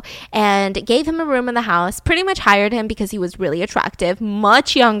Montalvo and gave him a room in the house, pretty much hired him because he was really attractive,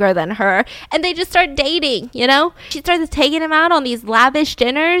 much younger than her, and they just started dating, you know? She started taking him out on these lavish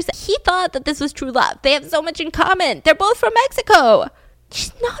dinners. He thought that this was true love. They have so much in common. They're both from Mexico.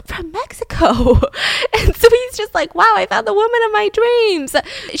 She's not from Mexico. And so he's just like, wow, I found the woman of my dreams.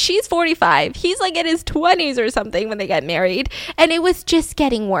 She's 45. He's like in his 20s or something when they get married. And it was just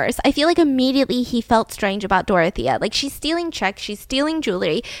getting worse. I feel like immediately he felt strange about Dorothea. Like she's stealing checks, she's stealing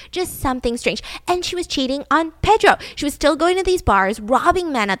jewelry, just something strange. And she was cheating on Pedro. She was still going to these bars,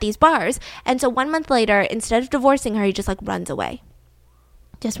 robbing men at these bars. And so 1 month later, instead of divorcing her, he just like runs away.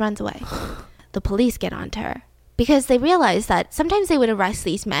 Just runs away. The police get onto her. Because they realized that sometimes they would arrest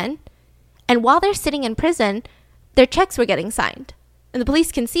these men, and while they're sitting in prison, their checks were getting signed. And the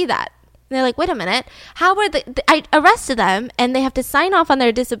police can see that. And they're like, wait a minute, how are I arrested them, and they have to sign off on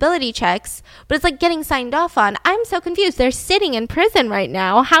their disability checks, but it's like getting signed off on. I'm so confused. They're sitting in prison right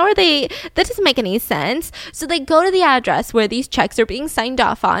now. How are they? That doesn't make any sense. So they go to the address where these checks are being signed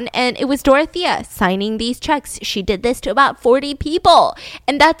off on, and it was Dorothea signing these checks. She did this to about 40 people,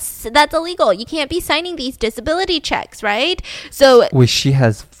 and that's illegal. You can't be signing these disability checks, right? So wait, she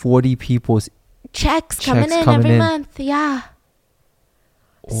has 40 people's checks coming in every month. Yeah.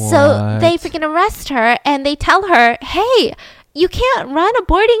 So they freaking arrest her and they tell her, hey, you can't run a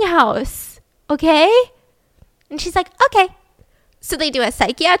boarding house, okay? And she's like, okay. So they do a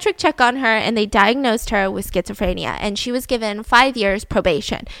psychiatric check on her and they diagnosed her with schizophrenia, and she was given 5 years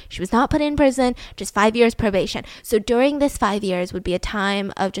probation. She was not put in prison, just 5 years probation. So during this 5 years would be a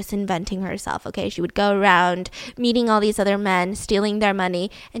time of just inventing herself, okay? She would go around meeting all these other men, stealing their money,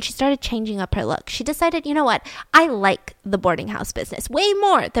 and she started changing up her look. She decided, you know what? I like the boarding house business way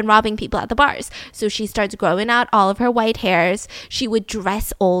more than robbing people at the bars. So she starts growing out all of her white hairs. She would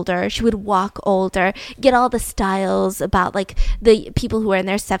dress older. She would walk older, get all the styles about like the people who are in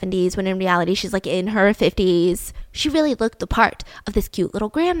their 70s, when in reality she's like in her 50s. She really looked the part of this cute little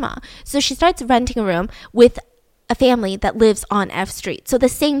grandma. So she starts renting a room with a family that lives on F Street, so the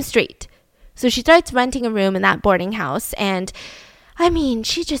same street. So she starts renting a room in that boarding house, and I mean,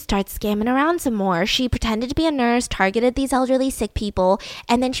 she just starts scamming around some more. She pretended to be a nurse, targeted these elderly sick people,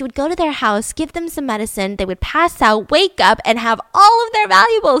 and then she would go to their house, give them some medicine. They would pass out, wake up, and have all of their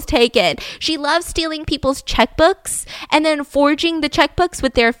valuables taken. She loves stealing people's checkbooks and then forging the checkbooks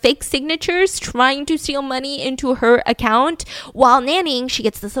with their fake signatures, trying to steal money into her account. While nannying, she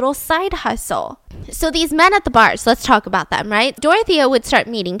gets this little side hustle. So these men at the bars, let's talk about them, right? Dorothea would start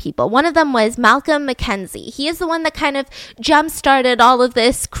meeting people. One of them was Malcolm McKenzie. He is the one that kind of jump-started all of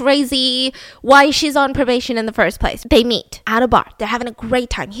this crazy why she's on probation in the first place. They meet at a bar. They're having a great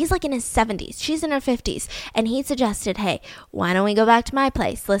time. He's like in his 70s. She's in her 50s. And he suggested, hey, why don't we go back to my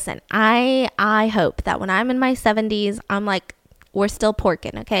place? Listen, I hope that when I'm in my 70s, I'm like, we're still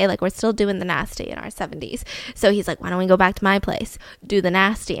porking, okay? Like, we're still doing the nasty in our 70s. So he's like, why don't we go back to my place, do the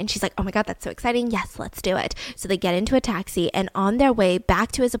nasty? And she's like, oh my God, that's so exciting. Yes, let's do it. So they get into a taxi, and on their way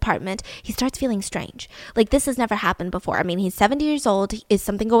back to his apartment, he starts feeling strange. Like, this has never happened before. I mean, he's 70 years old. Is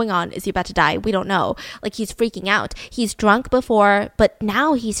something going on? Is he about to die? We don't know. Like, he's freaking out. He's drunk before, but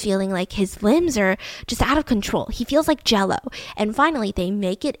now he's feeling like his limbs are just out of control. He feels like jello. And finally, they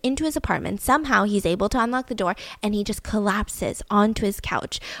make it into his apartment. Somehow he's able to unlock the door, and he just collapses onto his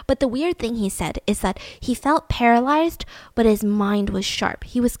couch. But the weird thing he said is that he felt paralyzed, but his mind was sharp.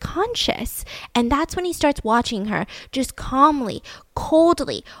 He was conscious. And that's when he starts watching her just calmly,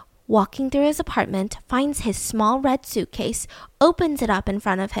 coldly, walking through his apartment, finds his small red suitcase, opens it up in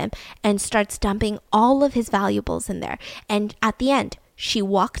front of him, and starts dumping all of his valuables in there. And at the end, she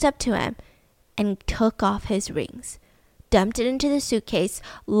walked up to him and took off his rings, dumped it into the suitcase,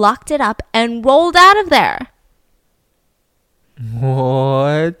 locked it up, and rolled out of there.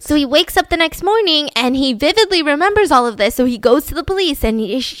 What? So he wakes up the next morning and he vividly remembers all of this. So he goes to the police and,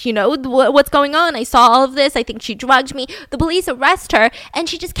 what's going on? I saw all of this. I think she drugged me. The police arrest her and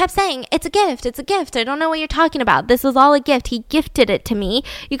she just kept saying, it's a gift. It's a gift. I don't know what you're talking about. This was all a gift. He gifted it to me.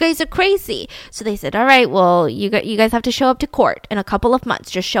 You guys are crazy. So they said, all right, well, you guys have to show up to court in a couple of months.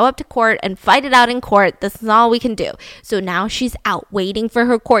 Just show up to court and fight it out in court. This is all we can do. So now she's out waiting for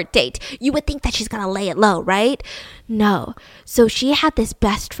her court date. You would think that she's going to lay it low, right? No. So she had this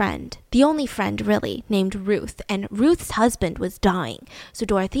best friend, the only friend really, named Ruth, and Ruth's husband was dying. So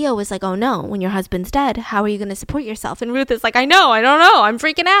Dorothea was like, oh no, when your husband's dead, how are you going to support yourself? And Ruth is like, I don't know, I'm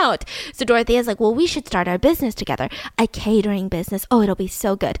freaking out. So Dorothea's like, well, we should start our business together, a catering business. Oh, it'll be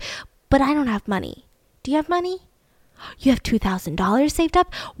so good. But I don't have money. Do you have money? You have $2,000 saved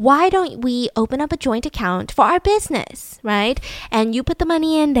up? Why don't we open up a joint account for our business, right? And you put the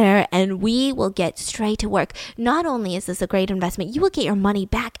money in there and we will get straight to work. Not only is this a great investment, you will get your money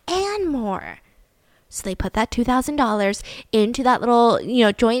back and more. So they put that $2,000 into that little,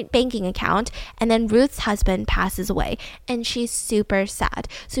 joint banking account. And then Ruth's husband passes away and she's super sad.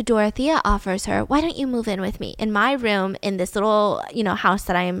 So Dorothea offers her, why don't you move in with me in my room in this little, house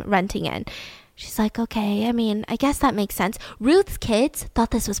that I'm renting in? She's like, okay, I guess that makes sense. Ruth's kids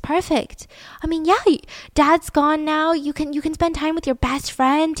thought this was perfect. Dad's gone now. You can spend time with your best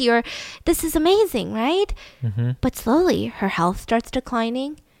friend. This is amazing, right? Mm-hmm. But slowly, her health starts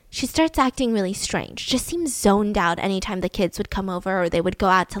declining. She starts acting really strange, just seems zoned out anytime the kids would come over or they would go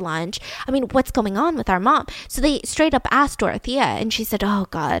out to lunch. What's going on with our mom? So they straight up asked Dorothea and she said, oh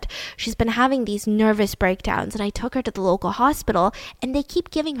God, she's been having these nervous breakdowns and I took her to the local hospital and they keep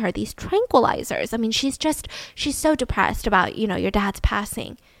giving her these tranquilizers. She's so depressed about, your dad's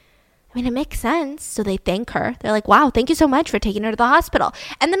passing. It makes sense. So they thank her. They're like, wow, thank you so much for taking her to the hospital.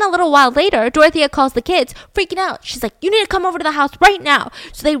 And then a little while later, Dorothea calls the kids, freaking out. She's like, you need to come over to the house right now.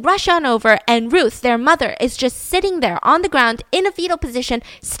 So they rush on over and Ruth, their mother, is just sitting there on the ground in a fetal position,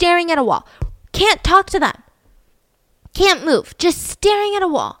 staring at a wall. Can't talk to them. Can't move. Just staring at a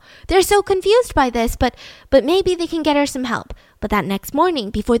wall. They're so confused by this, but maybe they can get her some help. But that next morning,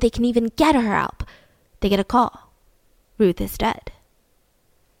 before they can even get her help, they get a call. Ruth is dead.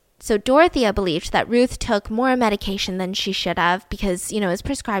 So Dorothea believed that Ruth took more medication than she should have because, it was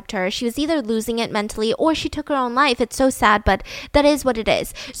prescribed to her. She was either losing it mentally or she took her own life. It's so sad, but that is what it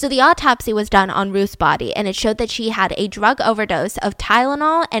is. So the autopsy was done on Ruth's body and it showed that she had a drug overdose of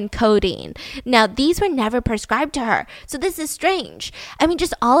Tylenol and codeine. Now, these were never prescribed to her. So this is strange.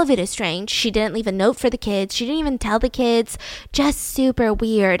 Just all of it is strange. She didn't leave a note for the kids. She didn't even tell the kids. Just super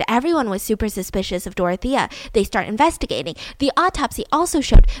weird. Everyone was super suspicious of Dorothea. They start investigating. The autopsy also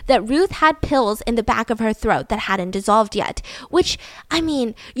showed that Ruth had pills in the back of her throat that hadn't dissolved yet, which,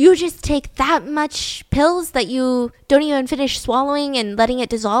 you just take that much pills that you don't even finish swallowing and letting it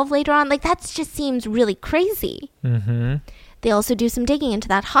dissolve later on. That just seems really crazy. Mm-hmm. They also do some digging into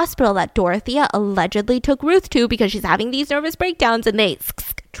that hospital that Dorothea allegedly took Ruth to because she's having these nervous breakdowns, and they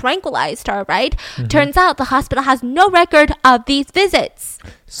tranquilized her, right? Turns out the hospital has no record of these visits.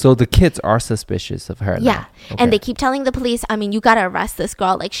 So the kids are suspicious of her. Yeah. Now. And they keep telling the police, I mean, you got to arrest this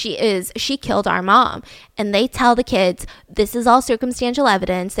girl. Like, she killed our mom. And they tell the kids, this is all circumstantial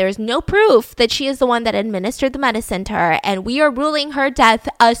evidence. There is no proof that she is the one that administered the medicine to her. And we are ruling her death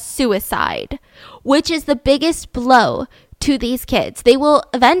a suicide, which is the biggest blow to these kids. They will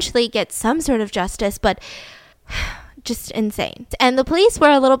eventually get some sort of justice, but just insane. And the police were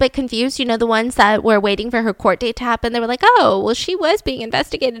a little bit confused, you know, the ones that were waiting for her court date to happen. They were like, oh, well, she was being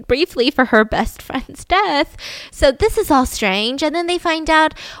investigated briefly for her best friend's death, so this is all strange. And then they find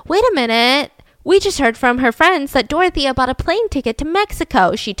out, wait a minute, we just heard from her friends that Dorothea bought a plane ticket to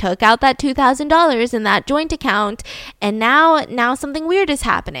Mexico. She took out that $2,000 in that joint account, and now something weird is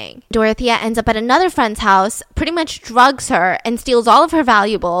happening. Dorothea ends up at another friend's house, pretty much drugs her and steals all of her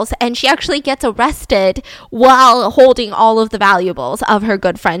valuables, and she actually gets arrested while holding all of the valuables of her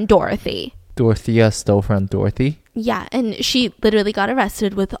good friend Dorothy. Dorothea stole from Dorothy? Yeah, and she literally got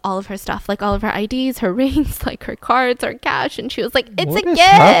arrested with all of her stuff, like all of her IDs, her rings, like her cards, her cash, and she was like, it's What a is gift.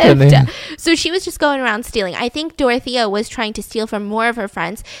 happening? So she was just going around stealing. I think Dorothea was trying to steal from more of her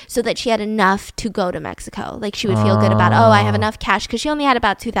friends so that she had enough to go to Mexico. Like, she would feel good about, oh, I have enough cash, because she only had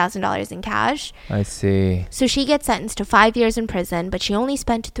about $2,000 in cash. I see. So she gets sentenced to 5 years in prison, but she only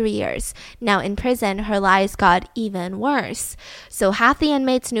spent 3 years. Now, in prison, her lies got even worse. So half the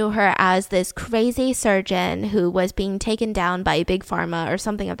inmates knew her as this crazy surgeon who was being taken down by Big Pharma or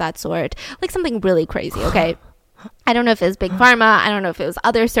something of that sort. Like, something really crazy, okay? I don't know if it was Big Pharma. I don't know if it was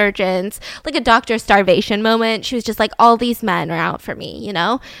other surgeons. Like a Dr. Starvation moment. She was just like, all these men are out for me, you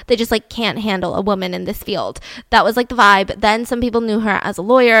know? They just like can't handle a woman in this field. That was like the vibe. Then some people knew her as a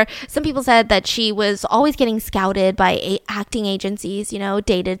lawyer. Some people said that she was always getting scouted by acting agencies, you know,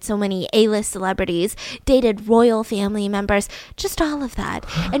 dated so many A-list celebrities, dated royal family members, just all of that.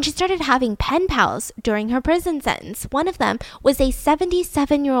 And she started having pen pals during her prison sentence. One of them was a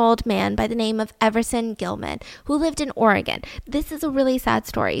 77-year-old man by the name of Everson Gilman, who lived in Oregon. This is a really sad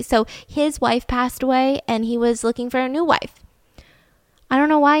story. So his wife passed away and he was looking for a new wife. I don't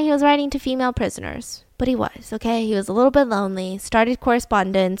know why he was writing to female prisoners, but he was, okay? He was a little bit lonely, started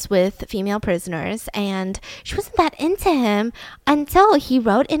correspondence with female prisoners, and she wasn't that into him until he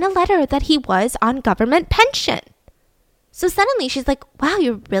wrote in a letter that he was on government pension. So suddenly she's like, wow,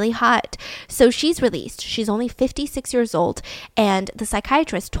 you're really hot. So she's released. She's only 56 years old, and the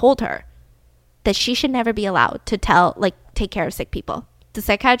psychiatrist told her that she should never be allowed to take care of sick people. The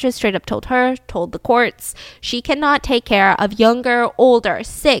psychiatrist straight up told her, told the courts, she cannot take care of younger, older,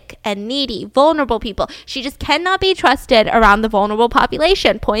 sick, and needy, vulnerable people. She just cannot be trusted around the vulnerable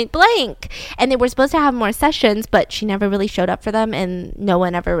population, point blank. And they were supposed to have more sessions, but she never really showed up for them, and no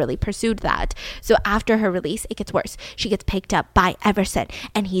one ever really pursued that. So after her release, it gets worse. She gets picked up by Everson,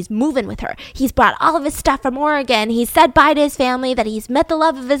 and he's moving with her. He's brought all of his stuff from Oregon. He's said bye to his family, that he's met the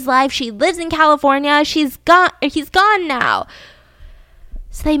love of his life. She lives in California. He's gone now.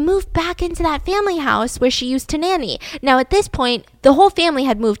 So they moved back into that family house where she used to nanny. Now, at this point, the whole family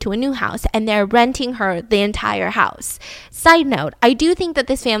had moved to a new house, and they're renting her the entire house. Side note, I do think that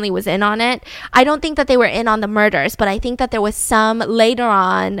this family was in on it. I don't think that they were in on the murders, but I think that there was later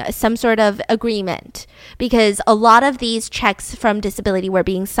on, some sort of agreement, because a lot of these checks from disability were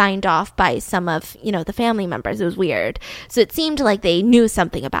being signed off by some of, the family members. It was weird. So it seemed like they knew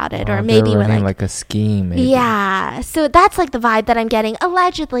something about it, or maybe were like a scheme. Maybe. Yeah. So that's like the vibe that I'm getting.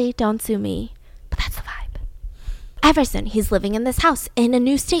 Allegedly, don't sue me, but that's the vibe. Everson, he's living in this house in a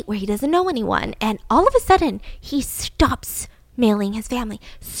new state where he doesn't know anyone, and all of a sudden he stops mailing his family,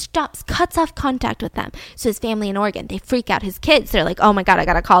 cuts off contact with them. So his family in Oregon, they freak out. His kids, they're like, oh my god, I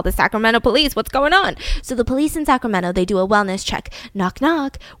gotta call the Sacramento police, what's going on? So the police in Sacramento, they do a wellness check. Knock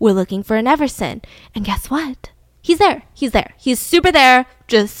knock, we're looking for an Everson. And guess what? He's there. He's super there,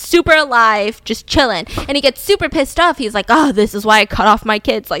 just super alive, just chilling. And he gets super pissed off. He's like, oh, this is why I cut off my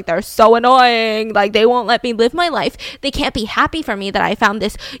kids. Like, they're so annoying. Like, they won't let me live my life. They can't be happy for me that I found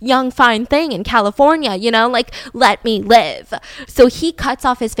this young, fine thing in California, like, let me live. So he cuts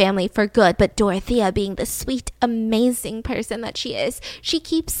off his family for good. But Dorothea, being the sweet, amazing person that she is, she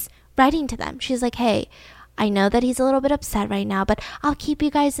keeps writing to them. She's like, hey, I know that he's a little bit upset right now, but I'll keep you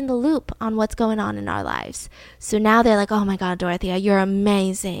guys in the loop on what's going on in our lives. So now they're like, oh my god, Dorothea, you're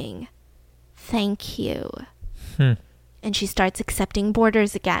amazing. Thank you. And she starts accepting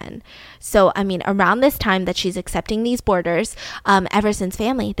boarders again. So, around this time that she's accepting these boarders, Everson's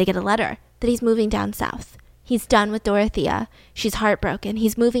family, they get a letter that he's moving down south. He's done with Dorothea. She's heartbroken.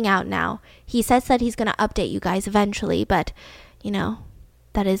 He's moving out now. He says that he's going to update you guys eventually, but,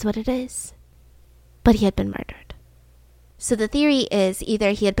 that is what it is. But he had been murdered. So the theory is either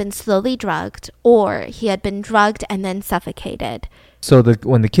he had been slowly drugged or he had been drugged and then suffocated. So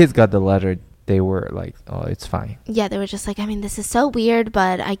when the kids got the letter, they were like, oh, it's fine. Yeah, they were just like, I mean, this is so weird,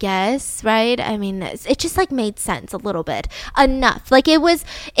 but I guess, right? I mean, it just like made sense a little bit. Enough. Like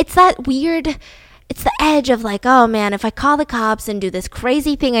it's that weird, it's the edge of like, oh man, if I call the cops and do this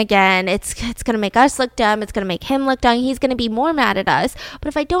crazy thing again, it's going to make us look dumb. It's going to make him look dumb. He's going to be more mad at us. But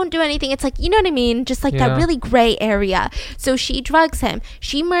if I don't do anything, it's like, you know what I mean? Just like that really gray area. So she drugs him.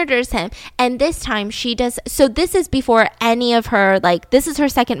 She murders him. And this time she does. So this is before any of her, like, this is her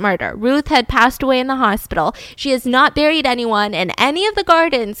second murder. Ruth had passed away in the hospital. She has not buried anyone in any of the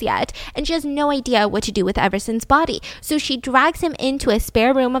gardens yet. And she has no idea what to do with Everson's body. So she drags him into a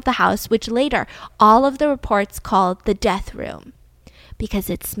spare room of the house, which later all of the reports called the death room because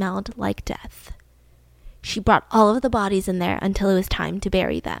it smelled like death. She brought all of the bodies in there until it was time to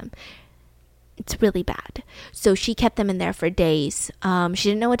bury them. It's really bad. So she kept them in there for days. She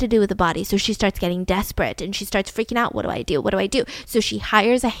didn't know what to do with the body, so she starts getting desperate and she starts freaking out. What do I do? What do I do? So she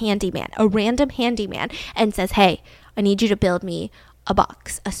hires a handyman, a random handyman, and says, hey, I need you to build me a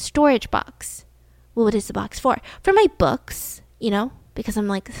box, a storage box. Well, what is the box for? For my books, you know? Because I'm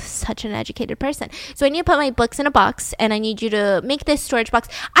like such an educated person. So I need to put my books in a box and I need you to make this storage box.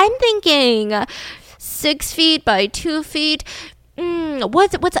 I'm thinking 6 feet by 2 feet.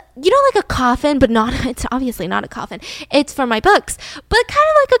 What's you know, like a coffin, but not, it's obviously not a coffin. It's for my books, but kind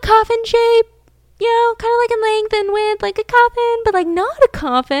of like a coffin shape, you know, kind of like in length and width, like a coffin, but like not a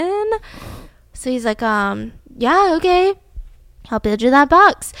coffin. So he's like, yeah, okay. I'll build you that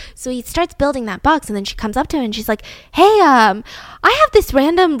box. So he starts building that box and then she comes up to him and she's like, hey, I have this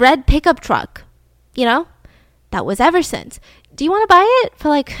random red pickup truck, you know, that was Everson's. Do you want to buy it for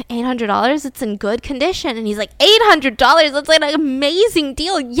like $800? It's in good condition. And he's like, $800? That's like an amazing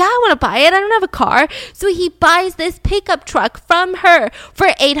deal. Yeah, I want to buy it. I don't have a car. So he buys this pickup truck from her for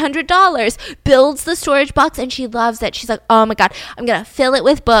 $800, builds the storage box, and she loves it. She's like, oh my God, I'm going to fill it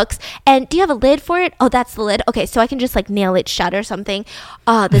with books. And do you have a lid for it? Oh, that's the lid. Okay, so I can just like nail it shut or something.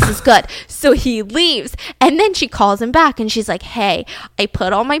 Oh, this is good. So he leaves. And then she calls him back and she's like, hey, I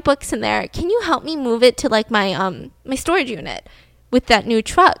put all my books in there. Can you help me move it to like my storage unit with that new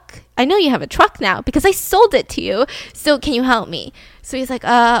truck? I know you have a truck now because I sold it to you. So can you help me? So he's like,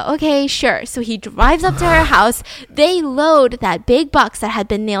 okay, sure. So he drives up to her house. They load that big box that had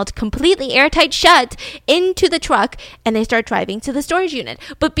been nailed completely airtight shut into the truck and they start driving to the storage unit.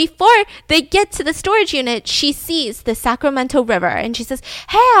 But before they get to the storage unit, she sees the Sacramento River and she says,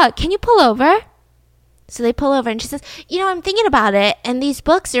 hey, can you pull over? So they pull over and she says, you know, I'm thinking about it and these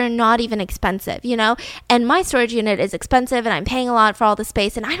books are not even expensive, you know, and my storage unit is expensive and I'm paying a lot for all the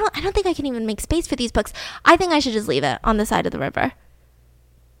space and I don't think I can even make space for these books. I think I should just leave it on the side of the river.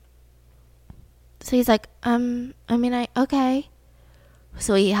 So he's like, okay.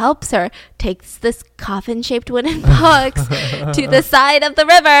 So he helps her, takes this coffin-shaped wooden box to the side of the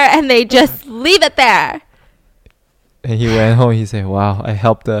river and they just leave it there. And he went home, he said, wow, I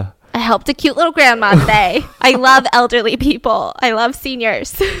helped a cute little grandma today. I love elderly people. I love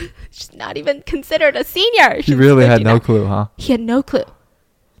seniors. She's not even considered a senior. He really had no clue, huh? He had no clue.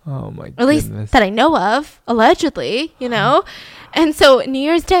 Oh my goodness. At least that I know of, allegedly, you know? And so New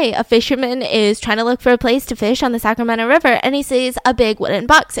Year's Day, a fisherman is trying to look for a place to fish on the Sacramento River and he sees a big wooden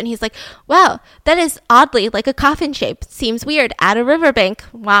box and he's like, wow, that is oddly like a coffin shape. Seems weird at a riverbank.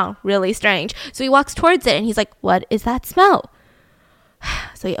 Wow, really strange. So he walks towards it and he's like, what is that smell?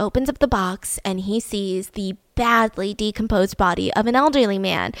 So he opens up the box and he sees the badly decomposed body of an elderly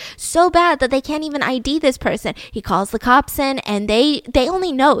man. So bad that they can't even ID this person. He calls the cops in and they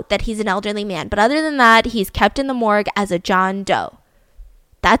only know that he's an elderly man. But other than that, he's kept in the morgue as a John Doe.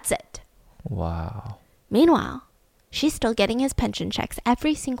 That's it. Wow. Meanwhile, she's still getting his pension checks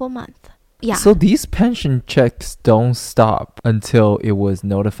every single month. Yeah. So these pension checks don't stop until it was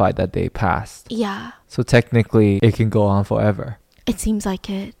notified that they passed. Yeah. So technically, it can go on forever. It seems like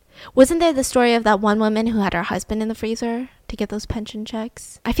it. Wasn't there the story of that one woman who had her husband in the freezer to get those pension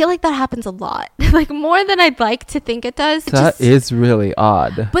checks? I feel like that happens a lot. Like more than I'd like to think it does. That is really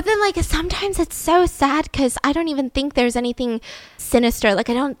odd. But then like sometimes it's so sad because I don't even think there's anything sinister. Like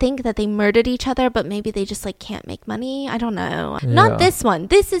I don't think that they murdered each other, but maybe they just like can't make money. I don't know. Yeah. Not this one.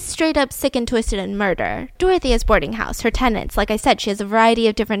 This is straight up sick and twisted and murder. Dorothea's boarding house, her tenants. Like I said, she has a variety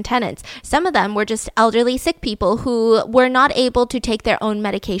of different tenants. Some of them were just elderly sick people who were not able to take their own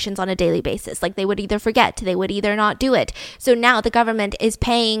medications on a daily basis. Like they would either forget, they would either not do it. So now the government is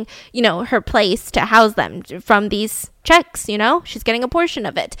paying, her place to house them from these checks, she's getting a portion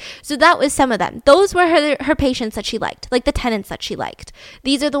of it. So that was some of them. Those were her patients that she liked, like the tenants that she liked.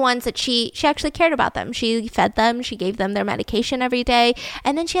 These are the ones that she actually cared about them. She fed them, she gave them their medication every day.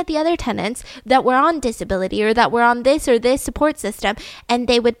 And then she had the other tenants that were on disability or that were on this or this support system, and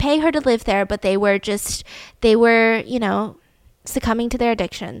they would pay her to live there, but they were succumbing to their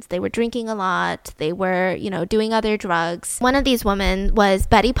addictions. They were drinking a lot. They were, doing other drugs. One of these women was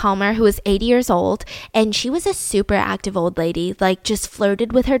Betty Palmer, who was 80 years old, and she was a super active old lady, like just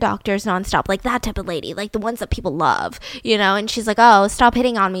flirted with her doctors nonstop, like that type of lady, like the ones that people love, and she's like, oh, stop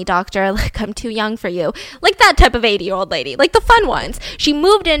hitting on me, doctor, like I'm too young for you, like that type of 80-year-old lady, like the fun ones. She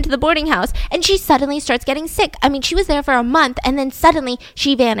moved into the boarding house and she suddenly starts getting sick. I mean, she was there for a month and then suddenly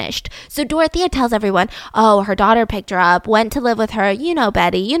she vanished. So Dorothea tells everyone, oh, her daughter picked her up, went to live with her,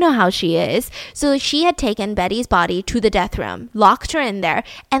 Betty, you know how she is. So she had taken Betty's body to the death room, locked her in there,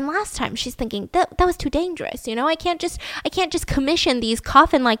 and last time she's thinking that was too dangerous. I can't just commission these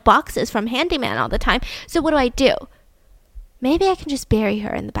coffin-like boxes from Handyman all the time. So what do? Maybe I can just bury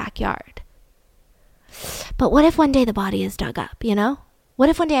her in the backyard. But what if one day the body is dug up, What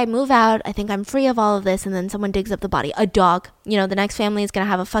if one day I move out, I think I'm free of all of this, and then someone digs up the body? A dog. The next family is going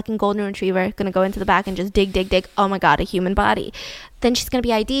to have a fucking golden retriever, going to go into the back and just dig. Oh my God, a human body. Then she's going to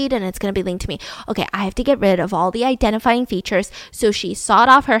be ID'd and it's going to be linked to me. Okay, I have to get rid of all the identifying features. So she sawed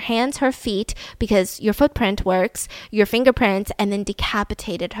off her hands, her feet, because your footprint works, your fingerprints, and then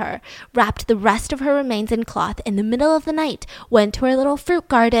decapitated her. Wrapped the rest of her remains in cloth in the middle of the night. Went to her little fruit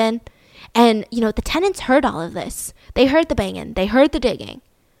garden. And, the tenants heard all of this. They heard the banging. They heard the digging.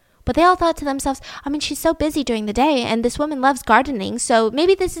 But they all thought to themselves, I mean, she's so busy during the day, and this woman loves gardening, so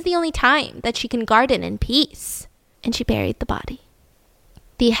maybe this is the only time that she can garden in peace. And she buried the body.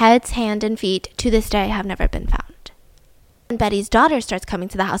 The heads, hand, and feet to this day have never been found. And Betty's daughter starts coming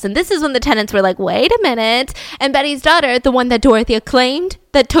to the house, and this is when the tenants were like, wait a minute. And Betty's daughter, the one that Dorothea claimed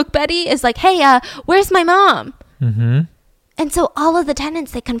that took Betty, is like, hey, where's my mom? Mm-hmm. And so all of the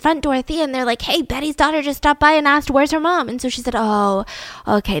tenants, they confront Dorothea and they're like, hey, Betty's daughter just stopped by and asked, where's her mom? And so she said, oh,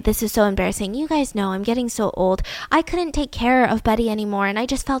 okay, this is so embarrassing. You guys know I'm getting so old. I couldn't take care of Betty anymore. And I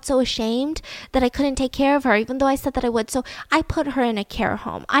just felt so ashamed that I couldn't take care of her, even though I said that I would. So I put her in a care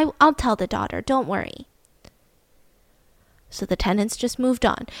home. I'll tell the daughter. Don't worry. So the tenants just moved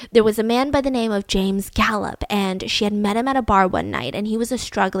on. There was a man by the name of James Gallup, and she had met him at a bar one night, and he was a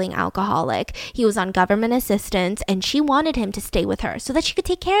struggling alcoholic. He was on government assistance, and she wanted him to stay with her so that she could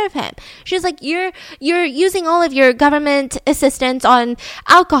take care of him. She was like, you're using all of your government assistance on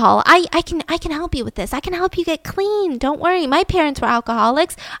alcohol. I can help you with this. I can help you get clean. Don't worry. My parents were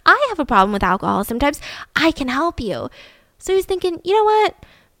alcoholics. I have a problem with alcohol sometimes. I can help you. So he was thinking, you know what?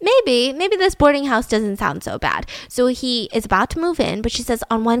 Maybe this boarding house doesn't sound so bad. So he is about to move in, but she says,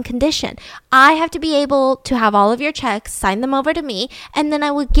 on one condition. I have to be able to have all of your checks, sign them over to me, and then I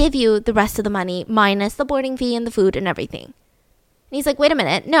will give you the rest of the money, minus the boarding fee and the food and everything. And he's like, wait a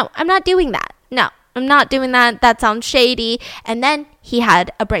minute. No, I'm not doing that. No, I'm not doing that. That sounds shady. And then he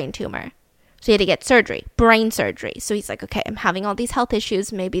had a brain tumor. So he had to get surgery, brain surgery. So he's like, okay, I'm having all these health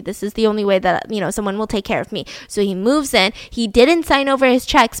issues. Maybe this is the only way that, someone will take care of me. So he moves in. He didn't sign over his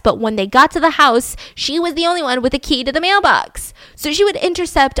checks, but when they got to the house, she was the only one with a key to the mailbox. So she would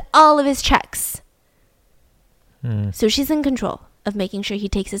intercept all of his checks. So she's in control of making sure he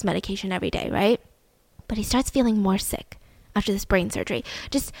takes his medication every day, right? But he starts feeling more sick after this brain surgery.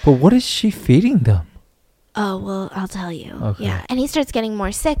 But what is she feeding them? Oh, well, I'll tell you. Okay. Yeah. And he starts getting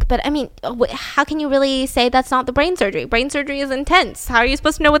more sick. But I mean, how can you really say that's not the brain surgery? Brain surgery is intense. How are you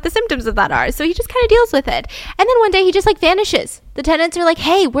supposed to know what the symptoms of that are? So he just kind of deals with it. And then one day he just vanishes. The tenants are like,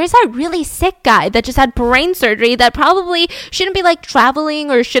 hey, where's that really sick guy that just had brain surgery that probably shouldn't be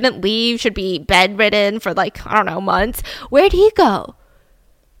traveling or shouldn't leave, should be bedridden for months? Where'd he go?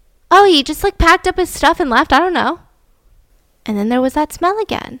 Oh, he just packed up his stuff and left. I don't know. And then there was that smell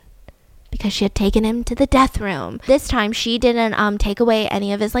again. Because she had taken him to the death room. This time, she didn't take away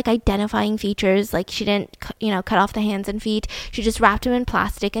any of his identifying features. She didn't, cut off the hands and feet. She just wrapped him in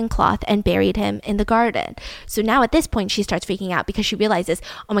plastic and cloth and buried him in the garden. So now at this point, she starts freaking out because she realizes,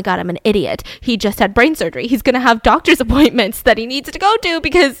 oh my God, I'm an idiot. He just had brain surgery. He's going to have doctor's appointments that he needs to go to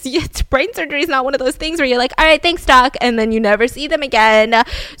because brain surgery is not one of those things where you're like, all right, thanks, doc. And then you never see them again.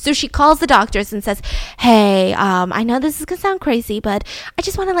 So she calls the doctors and says, hey, I know this is going to sound crazy, but I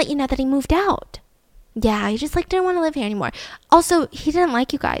just want to let you know that he moved out. Yeah, he just didn't want to live here anymore. Also, he didn't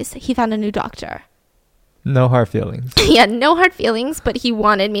like you guys. He found a new doctor. No hard feelings. Yeah, no hard feelings, but he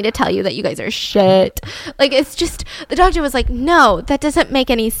wanted me to tell you that you guys are shit. Like, it's just, the doctor was like, no, that doesn't make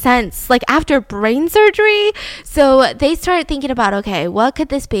any sense. Like, after brain surgery. So they started thinking about, okay, what could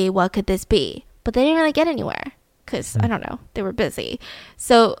this be? What could this be? But they didn't really get anywhere because, I don't know, they were busy.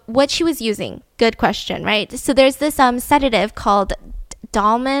 So what she was using, good question, right? So there's this sedative called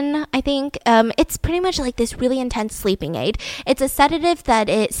Dalman, I think. It's pretty much like this really intense sleeping aid. It's a sedative that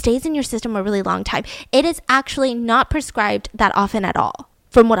it stays in your system a really long time. It is actually not prescribed that often at all,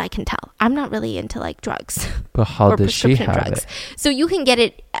 from what I can tell. I'm not really into like drugs. But how does she have drugs. it? So you can get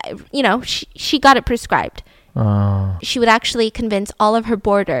it, she got it prescribed. She would actually convince all of her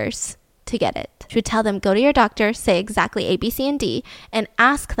boarders to get it. She would tell them, go to your doctor, say exactly A, B, C, and D, and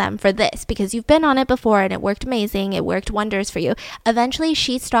ask them for this because you've been on it before and it worked amazing. It worked wonders for you. Eventually,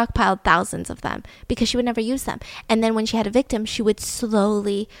 she stockpiled thousands of them because she would never use them. And then when she had a victim, she would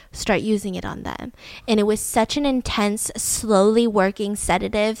slowly start using it on them. And it was such an intense, slowly working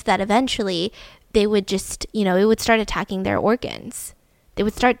sedative that eventually they would just, it would start attacking their organs. They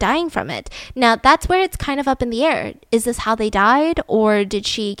would start dying from it. Now, that's where it's kind of up in the air. Is this how they died? Or did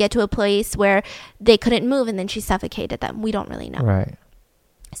she get to a place where they couldn't move and then she suffocated them? We don't really know. Right.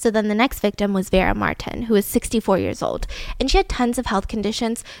 So then the next victim was Vera Martin, who was 64 years old. And she had tons of health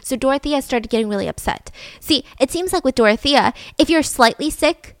conditions. So Dorothea started getting really upset. See, it seems like with Dorothea, if you're slightly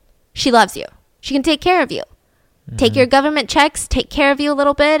sick, she loves you. She can take care of you. Take your government checks, take care of you a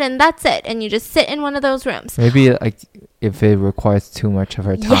little bit, and that's it. And you just sit in one of those rooms. Maybe like if it requires too much of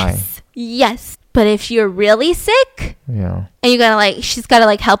her time. Yes. But if you're really sick, yeah, and you gotta she's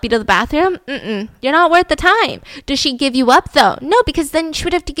gotta help you to the bathroom, you're not worth the time. Does she give you up though? No, because then she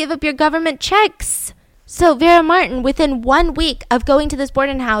would have to give up your government checks. So Vera Martin, within 1 week of going to this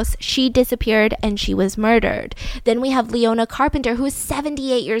boarding house, she disappeared and she was murdered. Then we have Leona Carpenter, who is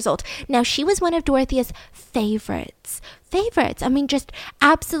 78 years old. Now, she was one of Dorothea's favorites. I mean, just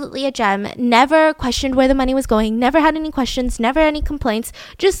absolutely a gem. Never questioned where the money was going. Never had any questions. Never any complaints.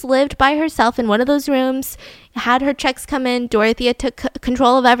 Just lived by herself in one of those rooms. Had her checks come in. Dorothea took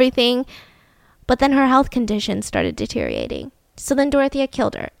control of everything. But then her health conditions started deteriorating. So then Dorothea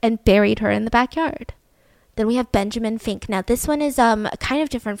killed her and buried her in the backyard. Then we have Benjamin Fink. Now, this one is kind of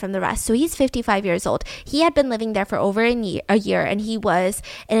different from the rest. So he's 55 years old. He had been living there for over a year, and he was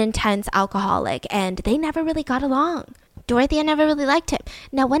an intense alcoholic, and they never really got along. Dorothea never really liked him.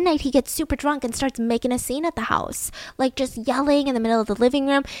 Now, one night he gets super drunk and starts making a scene at the house, like just yelling in the middle of the living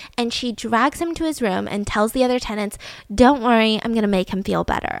room, and she drags him to his room and tells the other tenants, don't worry, I'm going to make him feel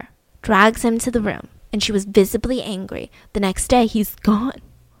better. Drags him to the room, and she was visibly angry. The next day, he's gone.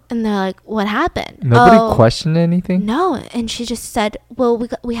 And they're like, what happened? Nobody questioned anything? No. And she just said, well,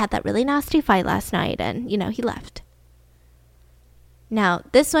 we had that really nasty fight last night and, he left. Now,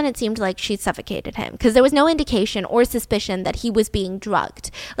 this one, it seemed like she suffocated him because there was no indication or suspicion that he was being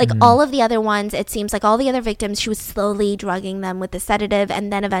drugged. Like all of the other ones, it seems like all the other victims, she was slowly drugging them with the sedative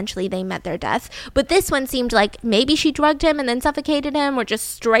and then eventually they met their death. But this one seemed like maybe she drugged him and then suffocated him or just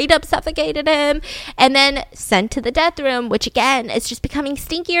straight up suffocated him and then sent to the death room, which again, is just becoming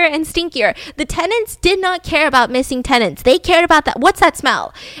stinkier and stinkier. The tenants did not care about missing tenants. They cared about that. What's that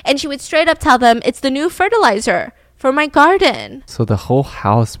smell? And she would straight up tell them, it's the new fertilizer for my garden. So the whole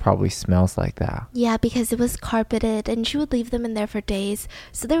house probably smells like that. Yeah, because it was carpeted and she would leave them in there for days.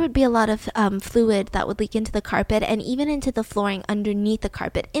 So there would be a lot of fluid that would leak into the carpet and even into the flooring underneath the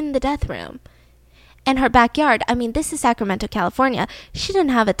carpet in the death room. And her backyard, I mean, this is Sacramento, California. She didn't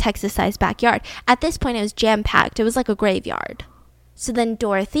have a Texas-sized backyard. At this point, it was jam-packed. It was like a graveyard. So then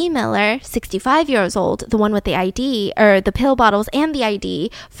Dorothy Miller, 65 years old, the one with the ID, or the pill bottles and the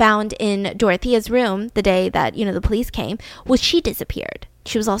ID found in Dorothea's room the day that, the police came, she disappeared.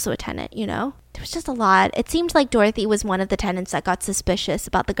 She was also a tenant, There was just a lot. It seemed like Dorothy was one of the tenants that got suspicious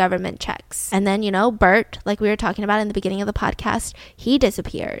about the government checks. And then, Bert, like we were talking about in the beginning of the podcast, he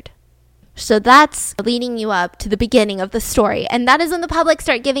disappeared. So that's leading you up to the beginning of the story. And that is when the public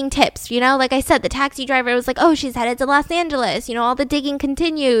start giving tips. Like I said, the taxi driver was like, oh, she's headed to Los Angeles. All the digging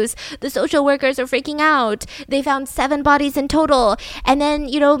continues. The social workers are freaking out. They found 7 bodies in total. And then,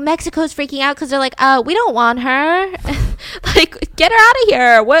 Mexico's freaking out because they're like, we don't want her. Like, get her out of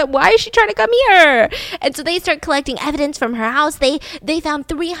here. Why is she trying to come here? And so they start collecting evidence from her house. They found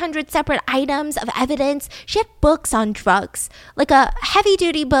 300 separate items of evidence. She had books on drugs, like a heavy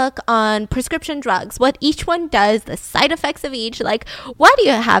duty book on prescription drugs, what each one does, the side effects of each. Like, why do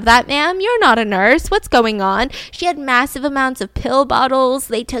you have that, ma'am? You're not a nurse. What's going on? She had massive amounts of pill bottles.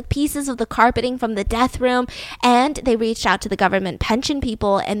 They took pieces of the carpeting from the death room and they reached out to the government pension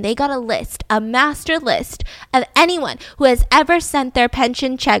people and they got a master list of anyone who has ever sent their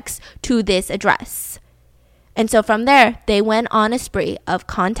pension checks to this address. And so from there, they went on a spree of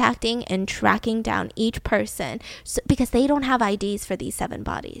contacting and tracking down each person because they don't have IDs for these 7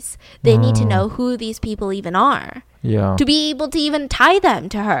 bodies. They need to know who these people even are to be able to even tie them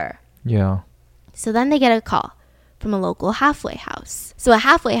to her. Yeah. So then they get a call from a local halfway house. So a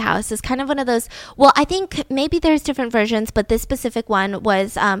halfway house is kind of one of those, well, I think maybe there's different versions, but this specific one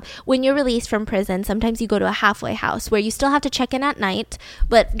was when you're released from prison, sometimes you go to a halfway house where you still have to check in at night,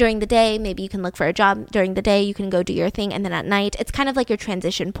 but during the day, maybe you can look for a job. During the day, you can go do your thing, and then at night, it's kind of like your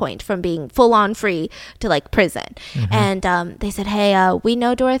transition point from being full-on free to like prison. And they said, hey, we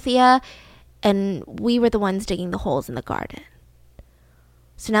know Dorothea, and we were the ones digging the holes in the garden.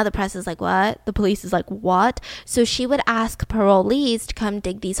 So now the press is like, what? The police is like, what? So she would ask parolees to come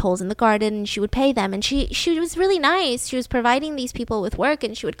dig these holes in the garden, and she would pay them. And she was really nice. She was providing these people with work,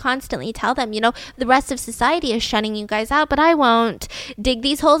 and she would constantly tell them, you know, the rest of society is shutting you guys out, but I won't dig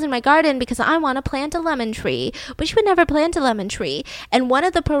these holes in my garden because I want to plant a lemon tree. But she would never plant a lemon tree. And one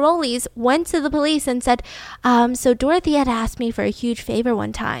of the parolees went to the police and said, so Dorothy had asked me for a huge favor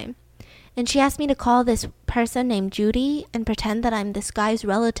one time. And she asked me to call this person named Judy and pretend that I'm this guy's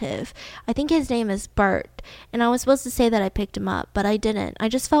relative. I think his name is Bert. And I was supposed to say that I picked him up, but I didn't. I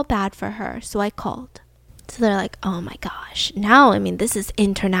just felt bad for her, so I called. So they're like, oh my gosh. Now, I mean, this is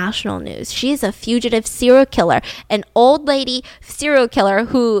international news. She's a fugitive serial killer, an old lady serial killer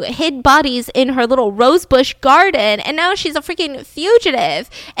who hid bodies in her little rosebush garden. And now she's a freaking fugitive.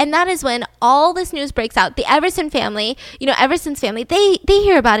 And that is when all this news breaks out. The Everson family, you know, Everson's family, they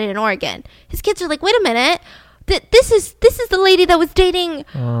hear about it in Oregon. His kids are like, wait a minute. This is the lady that was dating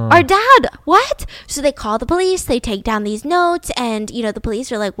our dad. What? So they call the police. They take down these notes, and you know the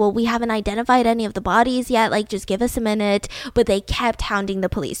police are like, well, we haven't identified any of the bodies yet. Like, just give us a minute. But they kept hounding the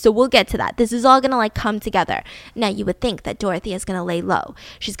police. So we'll get to that. This is all gonna like come together. Now you would think that Dorothy is gonna lay low.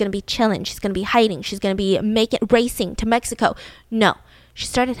 She's gonna be chilling. She's gonna be hiding. She's gonna be racing to Mexico. No, she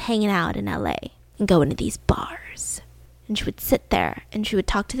started hanging out in LA and going to these bars, and she would sit there and she would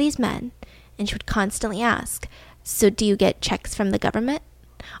talk to these men. And she would constantly ask, so do you get checks from the government?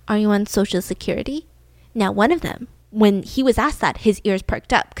 Are you on Social Security? Now, one of them, when he was asked that, his ears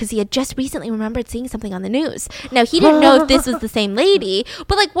perked up because he had just recently remembered seeing something on the news. Now, he didn't know if this was the same lady,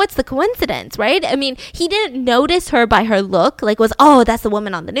 but like, what's the coincidence, right? I mean, he didn't notice her by her look, like was, oh, that's the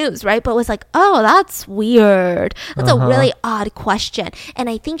woman on the news, right? But was like, oh, that's weird. That's a really odd question. And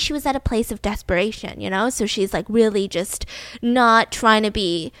I think she was at a place of desperation, you know? So she's like really just not trying to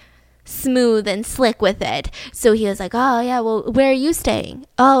be smooth and slick with it. So he was like, oh yeah, well, where are you staying?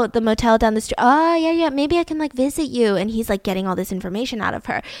 Oh, the motel down the street. Oh yeah, maybe I can like visit you. And he's like getting all this information out of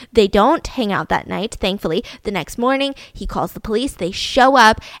her. They don't hang out that night, thankfully. The next morning he calls the police. They show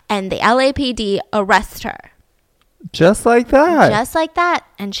up and the LAPD arrest her. Just like that.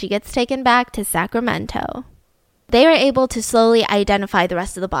 And she gets taken back to Sacramento. They were able to slowly identify the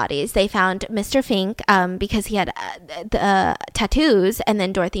rest of the bodies. They found Mr. Fink because he had tattoos, and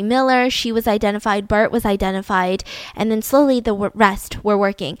then Dorothy Miller, she was identified, Bert was identified, and then slowly the rest were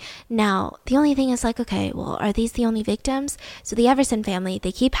working. Now, the only thing is like, okay, well, are these the only victims? So the Everson family,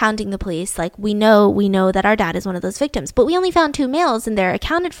 they keep hounding the police, like, we know that our dad is one of those victims, but we only found 2 males and they're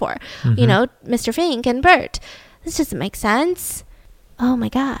accounted for, you know, Mr. Fink and Bert. This doesn't make sense. Oh my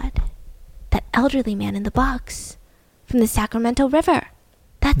God, that elderly man in the box from the Sacramento River.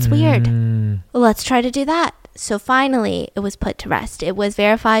 That's weird. Well, let's try to do that. So finally, it was put to rest. It was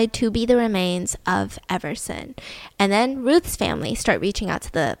verified to be the remains of Everson. And then Ruth's family start reaching out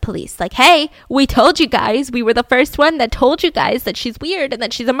to the police like, hey, we told you guys. We were the first one that told you guys that she's weird and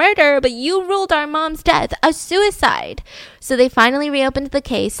that she's a murderer, but you ruled our mom's death a suicide. So they finally reopened the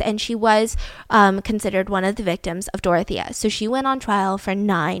case, and she was considered one of the victims of Dorothea. So she went on trial for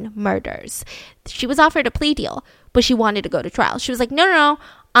 9 murders. She was offered a plea deal, but she wanted to go to trial. She was like, no,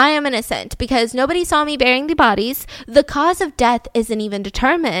 I am innocent because nobody saw me burying the bodies. The cause of death isn't even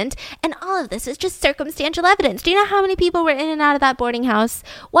determined. And all of this is just circumstantial evidence. Do you know how many people were in and out of that boarding house?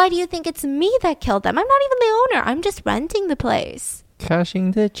 Why do you think it's me that killed them? I'm not even the owner. I'm just renting the place.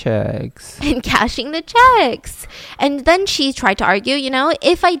 Cashing the checks. And cashing the checks. And then she tried to argue, you know,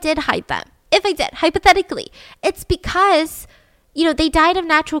 if I did hide them, hypothetically, it's because, you know, they died of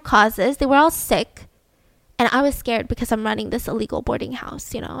natural causes. They were all sick. And I was scared because I'm running this illegal boarding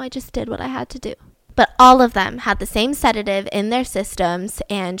house. You know, I just did what I had to do. But all of them had the same sedative in their systems,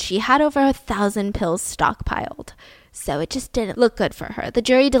 and she had over 1,000 pills stockpiled. So it just didn't look good for her. The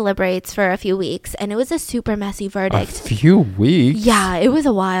jury deliberates for a few weeks, and it was a super messy verdict. A few weeks? Yeah, it was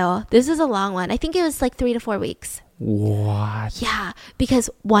a while. This is a long one. I think it was like 3 to 4 weeks. What? Yeah, because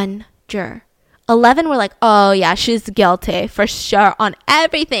one juror 11 were like, oh yeah, she's guilty for sure on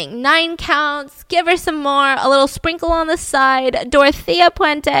everything. 9 counts, give her some more, a little sprinkle on the side. Dorothea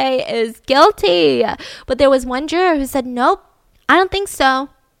Puente is guilty. But there was one juror who said, nope, I don't think so.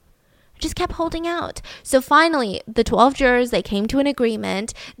 Just kept holding out. So finally, the 12 jurors, they came to an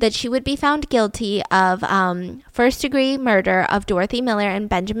agreement that she would be found guilty of first-degree murder of Dorothy Miller and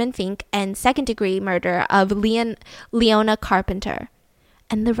Benjamin Fink and second-degree murder of Leona Carpenter.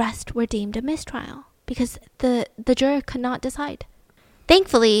 And the rest were deemed a mistrial because the juror could not decide.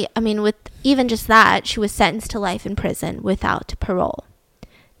 Thankfully, I mean, with even just that, she was sentenced to life in prison without parole.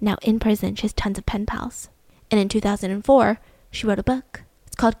 Now, in prison, she has tons of pen pals. And in 2004, she wrote a book.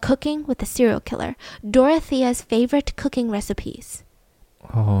 It's called Cooking with a Serial Killer. Dorothea's favorite cooking recipes.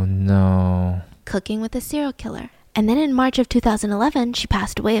 Oh, no. Cooking with a Serial Killer. And then in March of 2011, she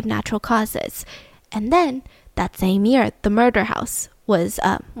passed away of natural causes. And then, that same year, the murder house was,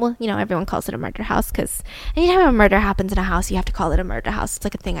 well, you know, everyone calls it a murder house because anytime a murder happens in a house, you have to call it a murder house. It's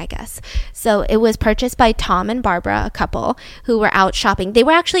like a thing, I guess. So it was purchased by Tom and Barbara, a couple who were out shopping. They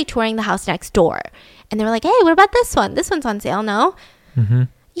were actually touring the house next door. And they were like, hey, what about this one? This one's on sale, no? Mm-hmm.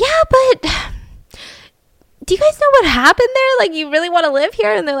 Yeah, but do you guys know what happened there? Like, you really want to live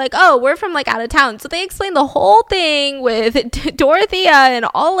here? And they're like, oh, we're from like out of town. So they explained the whole thing with Dorothea and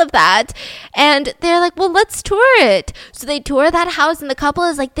all of that. And they're like, well, let's tour it. So they tour that house and the couple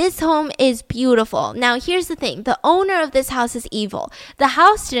is like, this home is beautiful. Now, here's the thing. The owner of this house is evil. The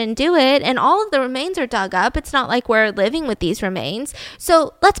house didn't do it and all of the remains are dug up. It's not like we're living with these remains.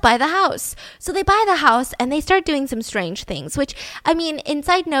 So let's buy the house. So they buy the house and they start doing some strange things, which, I mean,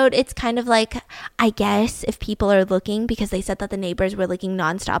 inside note, it's kind of like, I guess, if people are looking, because they said that the neighbors were looking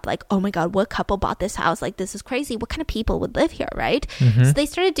nonstop, like, oh my god, what couple bought this house? Like, this is crazy. What kind of people would live here, right? Mm-hmm. So they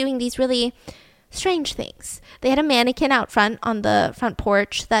started doing these really strange things. They had a mannequin out front on the front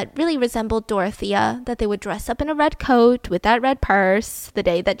porch that really resembled Dorothea, that they would dress up in a red coat with that red purse the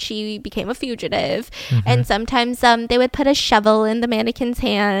day that she became a fugitive. Mm-hmm. And sometimes they would put a shovel in the mannequin's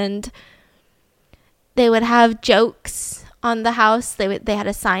hand. They would have jokes on the house. They had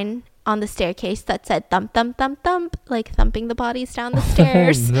a sign on the staircase that said thump, thump, thump, thump, like thumping the bodies down the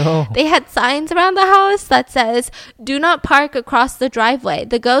stairs. No. They had signs around the house that says, do not park across the driveway.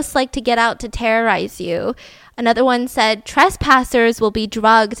 The ghosts like to get out to terrorize you. Another one said, trespassers will be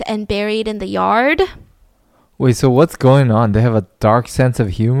drugged and buried in the yard. Wait, so what's going on? They have a dark sense of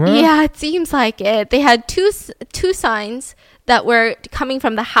humor? Yeah, it seems like it. They had two signs that were coming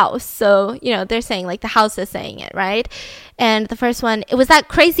from the house. So, you know, they're saying like the house is saying it, right? And the first one, it was that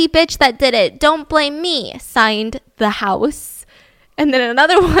crazy bitch that did it. Don't blame me. Signed the house. And then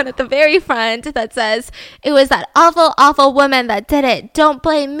another one at the very front that says, it was that awful, awful woman that did it. Don't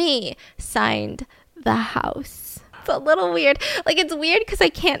blame me. Signed the house. It's a little weird. Like, it's weird because I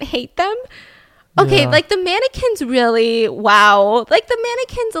can't hate them. Okay, like the mannequin's really, wow. Like the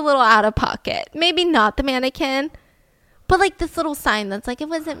mannequin's a little out of pocket. Maybe not the mannequin. But like this little sign that's like, it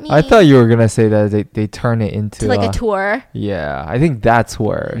wasn't me. I thought you were going to say that they turn it into like a tour. Yeah, I think that's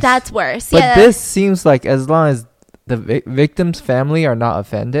worse. That's worse. But yeah. this seems like as long as the victim's family are not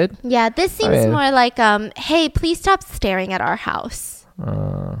offended. Yeah, this seems more like, hey, please stop staring at our house.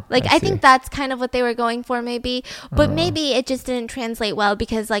 I think that's kind of what they were going for maybe. But maybe it just didn't translate well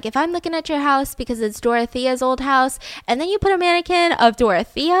because like if I'm looking at your house because it's Dorothea's old house and then you put a mannequin of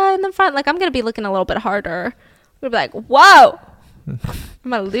Dorothea in the front, like I'm going to be looking a little bit harder. We'll be like, whoa,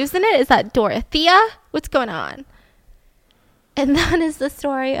 am I losing it? Is that Dorothea? What's going on? And that is the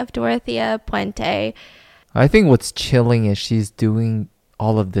story of Dorothea Puente. I think what's chilling is she's doing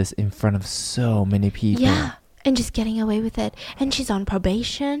all of this in front of so many people. Yeah, and just getting away with it. And she's on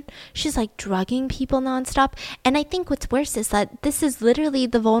probation. She's like drugging people nonstop. And I think what's worse is that this is literally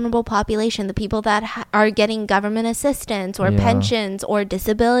the vulnerable population, the people that are getting government assistance or pensions or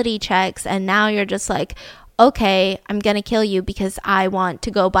disability checks. And now you're just like, okay, I'm going to kill you because I want to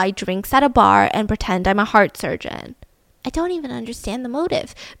go buy drinks at a bar and pretend I'm a heart surgeon. I don't even understand the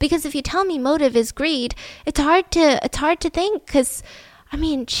motive. Because if you tell me motive is greed, it's hard to think because, I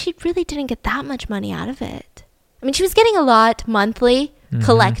mean, she really didn't get that much money out of it. I mean, she was getting a lot monthly,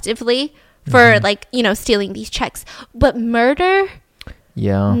 collectively, for like, you know, stealing these checks. But murder?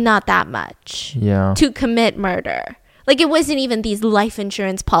 Yeah. Not that much. Yeah. To commit murder. Like, it wasn't even these life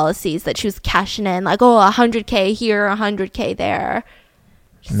insurance policies that she was cashing in. Like, oh, 100K here, 100K there.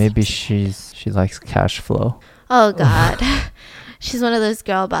 Maybe she likes cash flow. Oh, God. She's one of those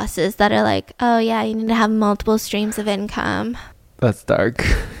girl bosses that are like, oh, yeah, you need to have multiple streams of income. That's dark.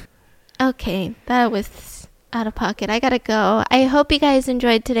 Okay, that was out of pocket. I gotta go. I hope you guys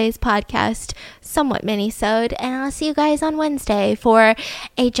enjoyed today's podcast, somewhat mini-sode, and I'll see you guys on Wednesday for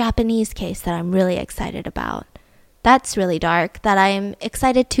a Japanese case that I'm really excited about. That's really dark, that I'm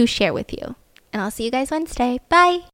excited to share with you. And I'll see you guys Wednesday. Bye!